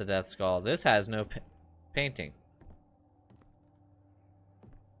 That's a death skull. This has no painting.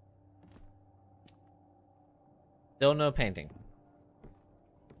 Still no painting.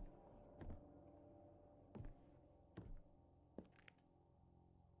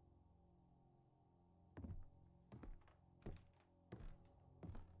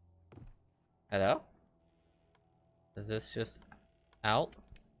 Hello? Is this just out?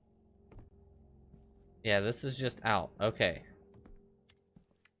 Yeah, this is just out. Okay.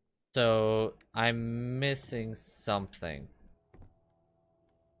 So, I'm missing something.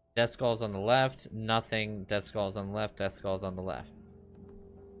 Death Skull's on the left. Nothing. Death Skull's on the left. Death Skull's on the left.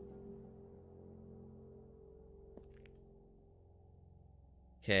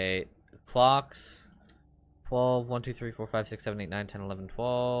 Okay. Clocks. 12, 1, 2, 3, 4, 5, 6, 7, 8, 9, 10, 11,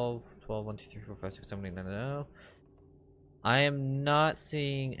 12. 12, 1, 2, 3, 4, 5, 6, 7, 8, 9, 10. I am not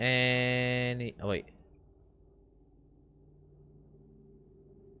seeing any... Oh, wait.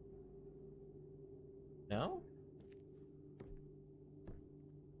 No?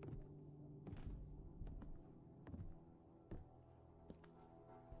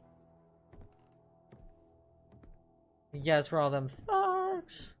 Yes, for all them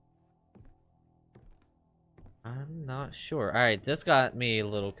sparks. I'm not sure. Alright, this got me a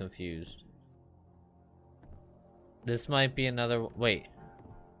little confused. This might be another... Wait.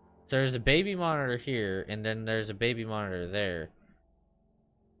 There's a baby monitor here, and then there's a baby monitor there.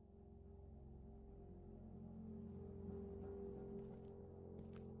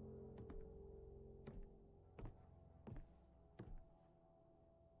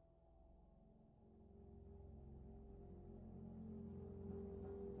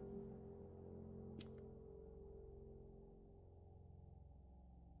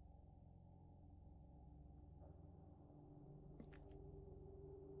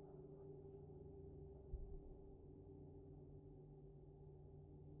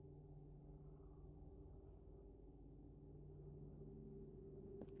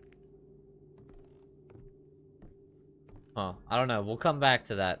 Huh. I don't know. We'll come back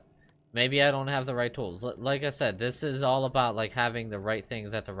to that. Maybe I don't have the right tools. Like I said, this is all about, like, having the right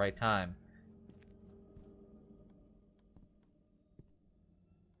things at the right time.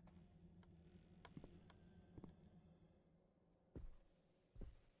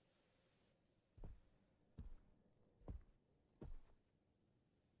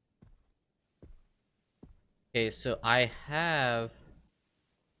 Okay, so I have...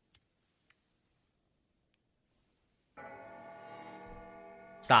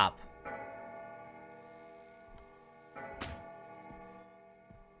 Stop.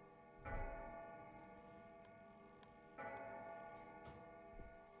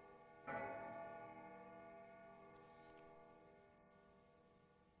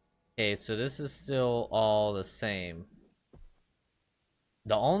 Okay, so this is still all the same.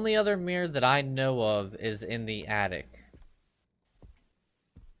 The only other mirror that I know of is in the attic.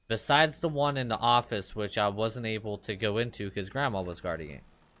 Besides the one in the office, which I wasn't able to go into because Grandma was guarding it.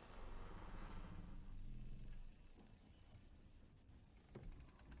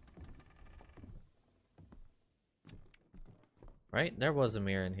 Right? There was a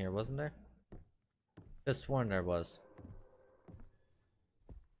mirror in here, wasn't there? Just sworn there was.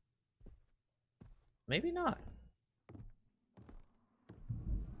 Maybe not.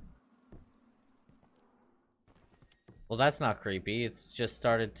 Well, that's not creepy. It's just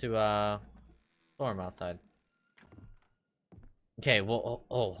started to, storm outside. Okay, well,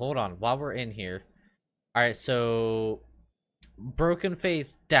 oh, hold on. While we're in here. Alright, so... broken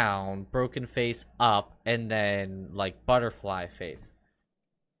face down, broken face up, and then, like, butterfly face.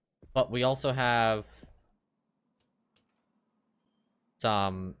 But we also have...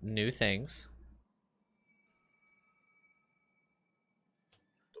 some new things.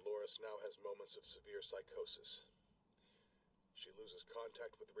 Dolores now has moments of severe psychosis. She loses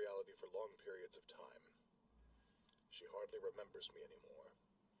contact with reality for long periods of time. She hardly remembers me anymore.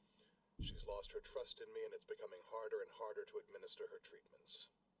 She's lost her trust in me, and it's becoming harder and harder to administer her treatments.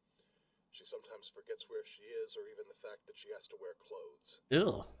 She sometimes forgets where she is, or even the fact that she has to wear clothes.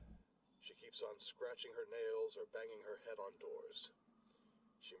 Ugh. She keeps on scratching her nails or banging her head on doors.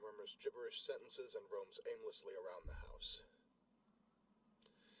 She murmurs gibberish sentences and roams aimlessly around the house.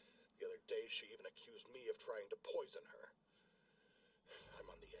 The other day, she even accused me of trying to poison her. I'm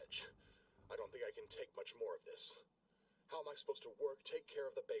on the edge. I don't think I can take much more of this. How am I supposed to work, take care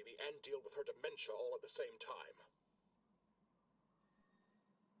of the baby, and deal with her dementia all at the same time?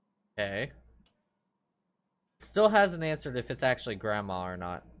 Okay. Still hasn't answered if it's actually Grandma or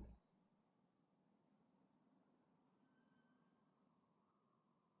not.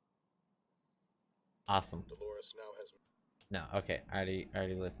 Awesome. Dolores now has... No, okay. I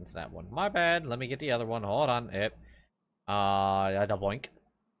already listened to that one. My bad. Let me get the other one. Hold on. Yep. The boink.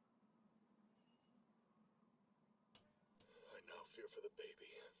 I now fear for the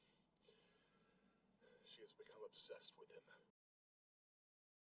baby. She has become obsessed with him.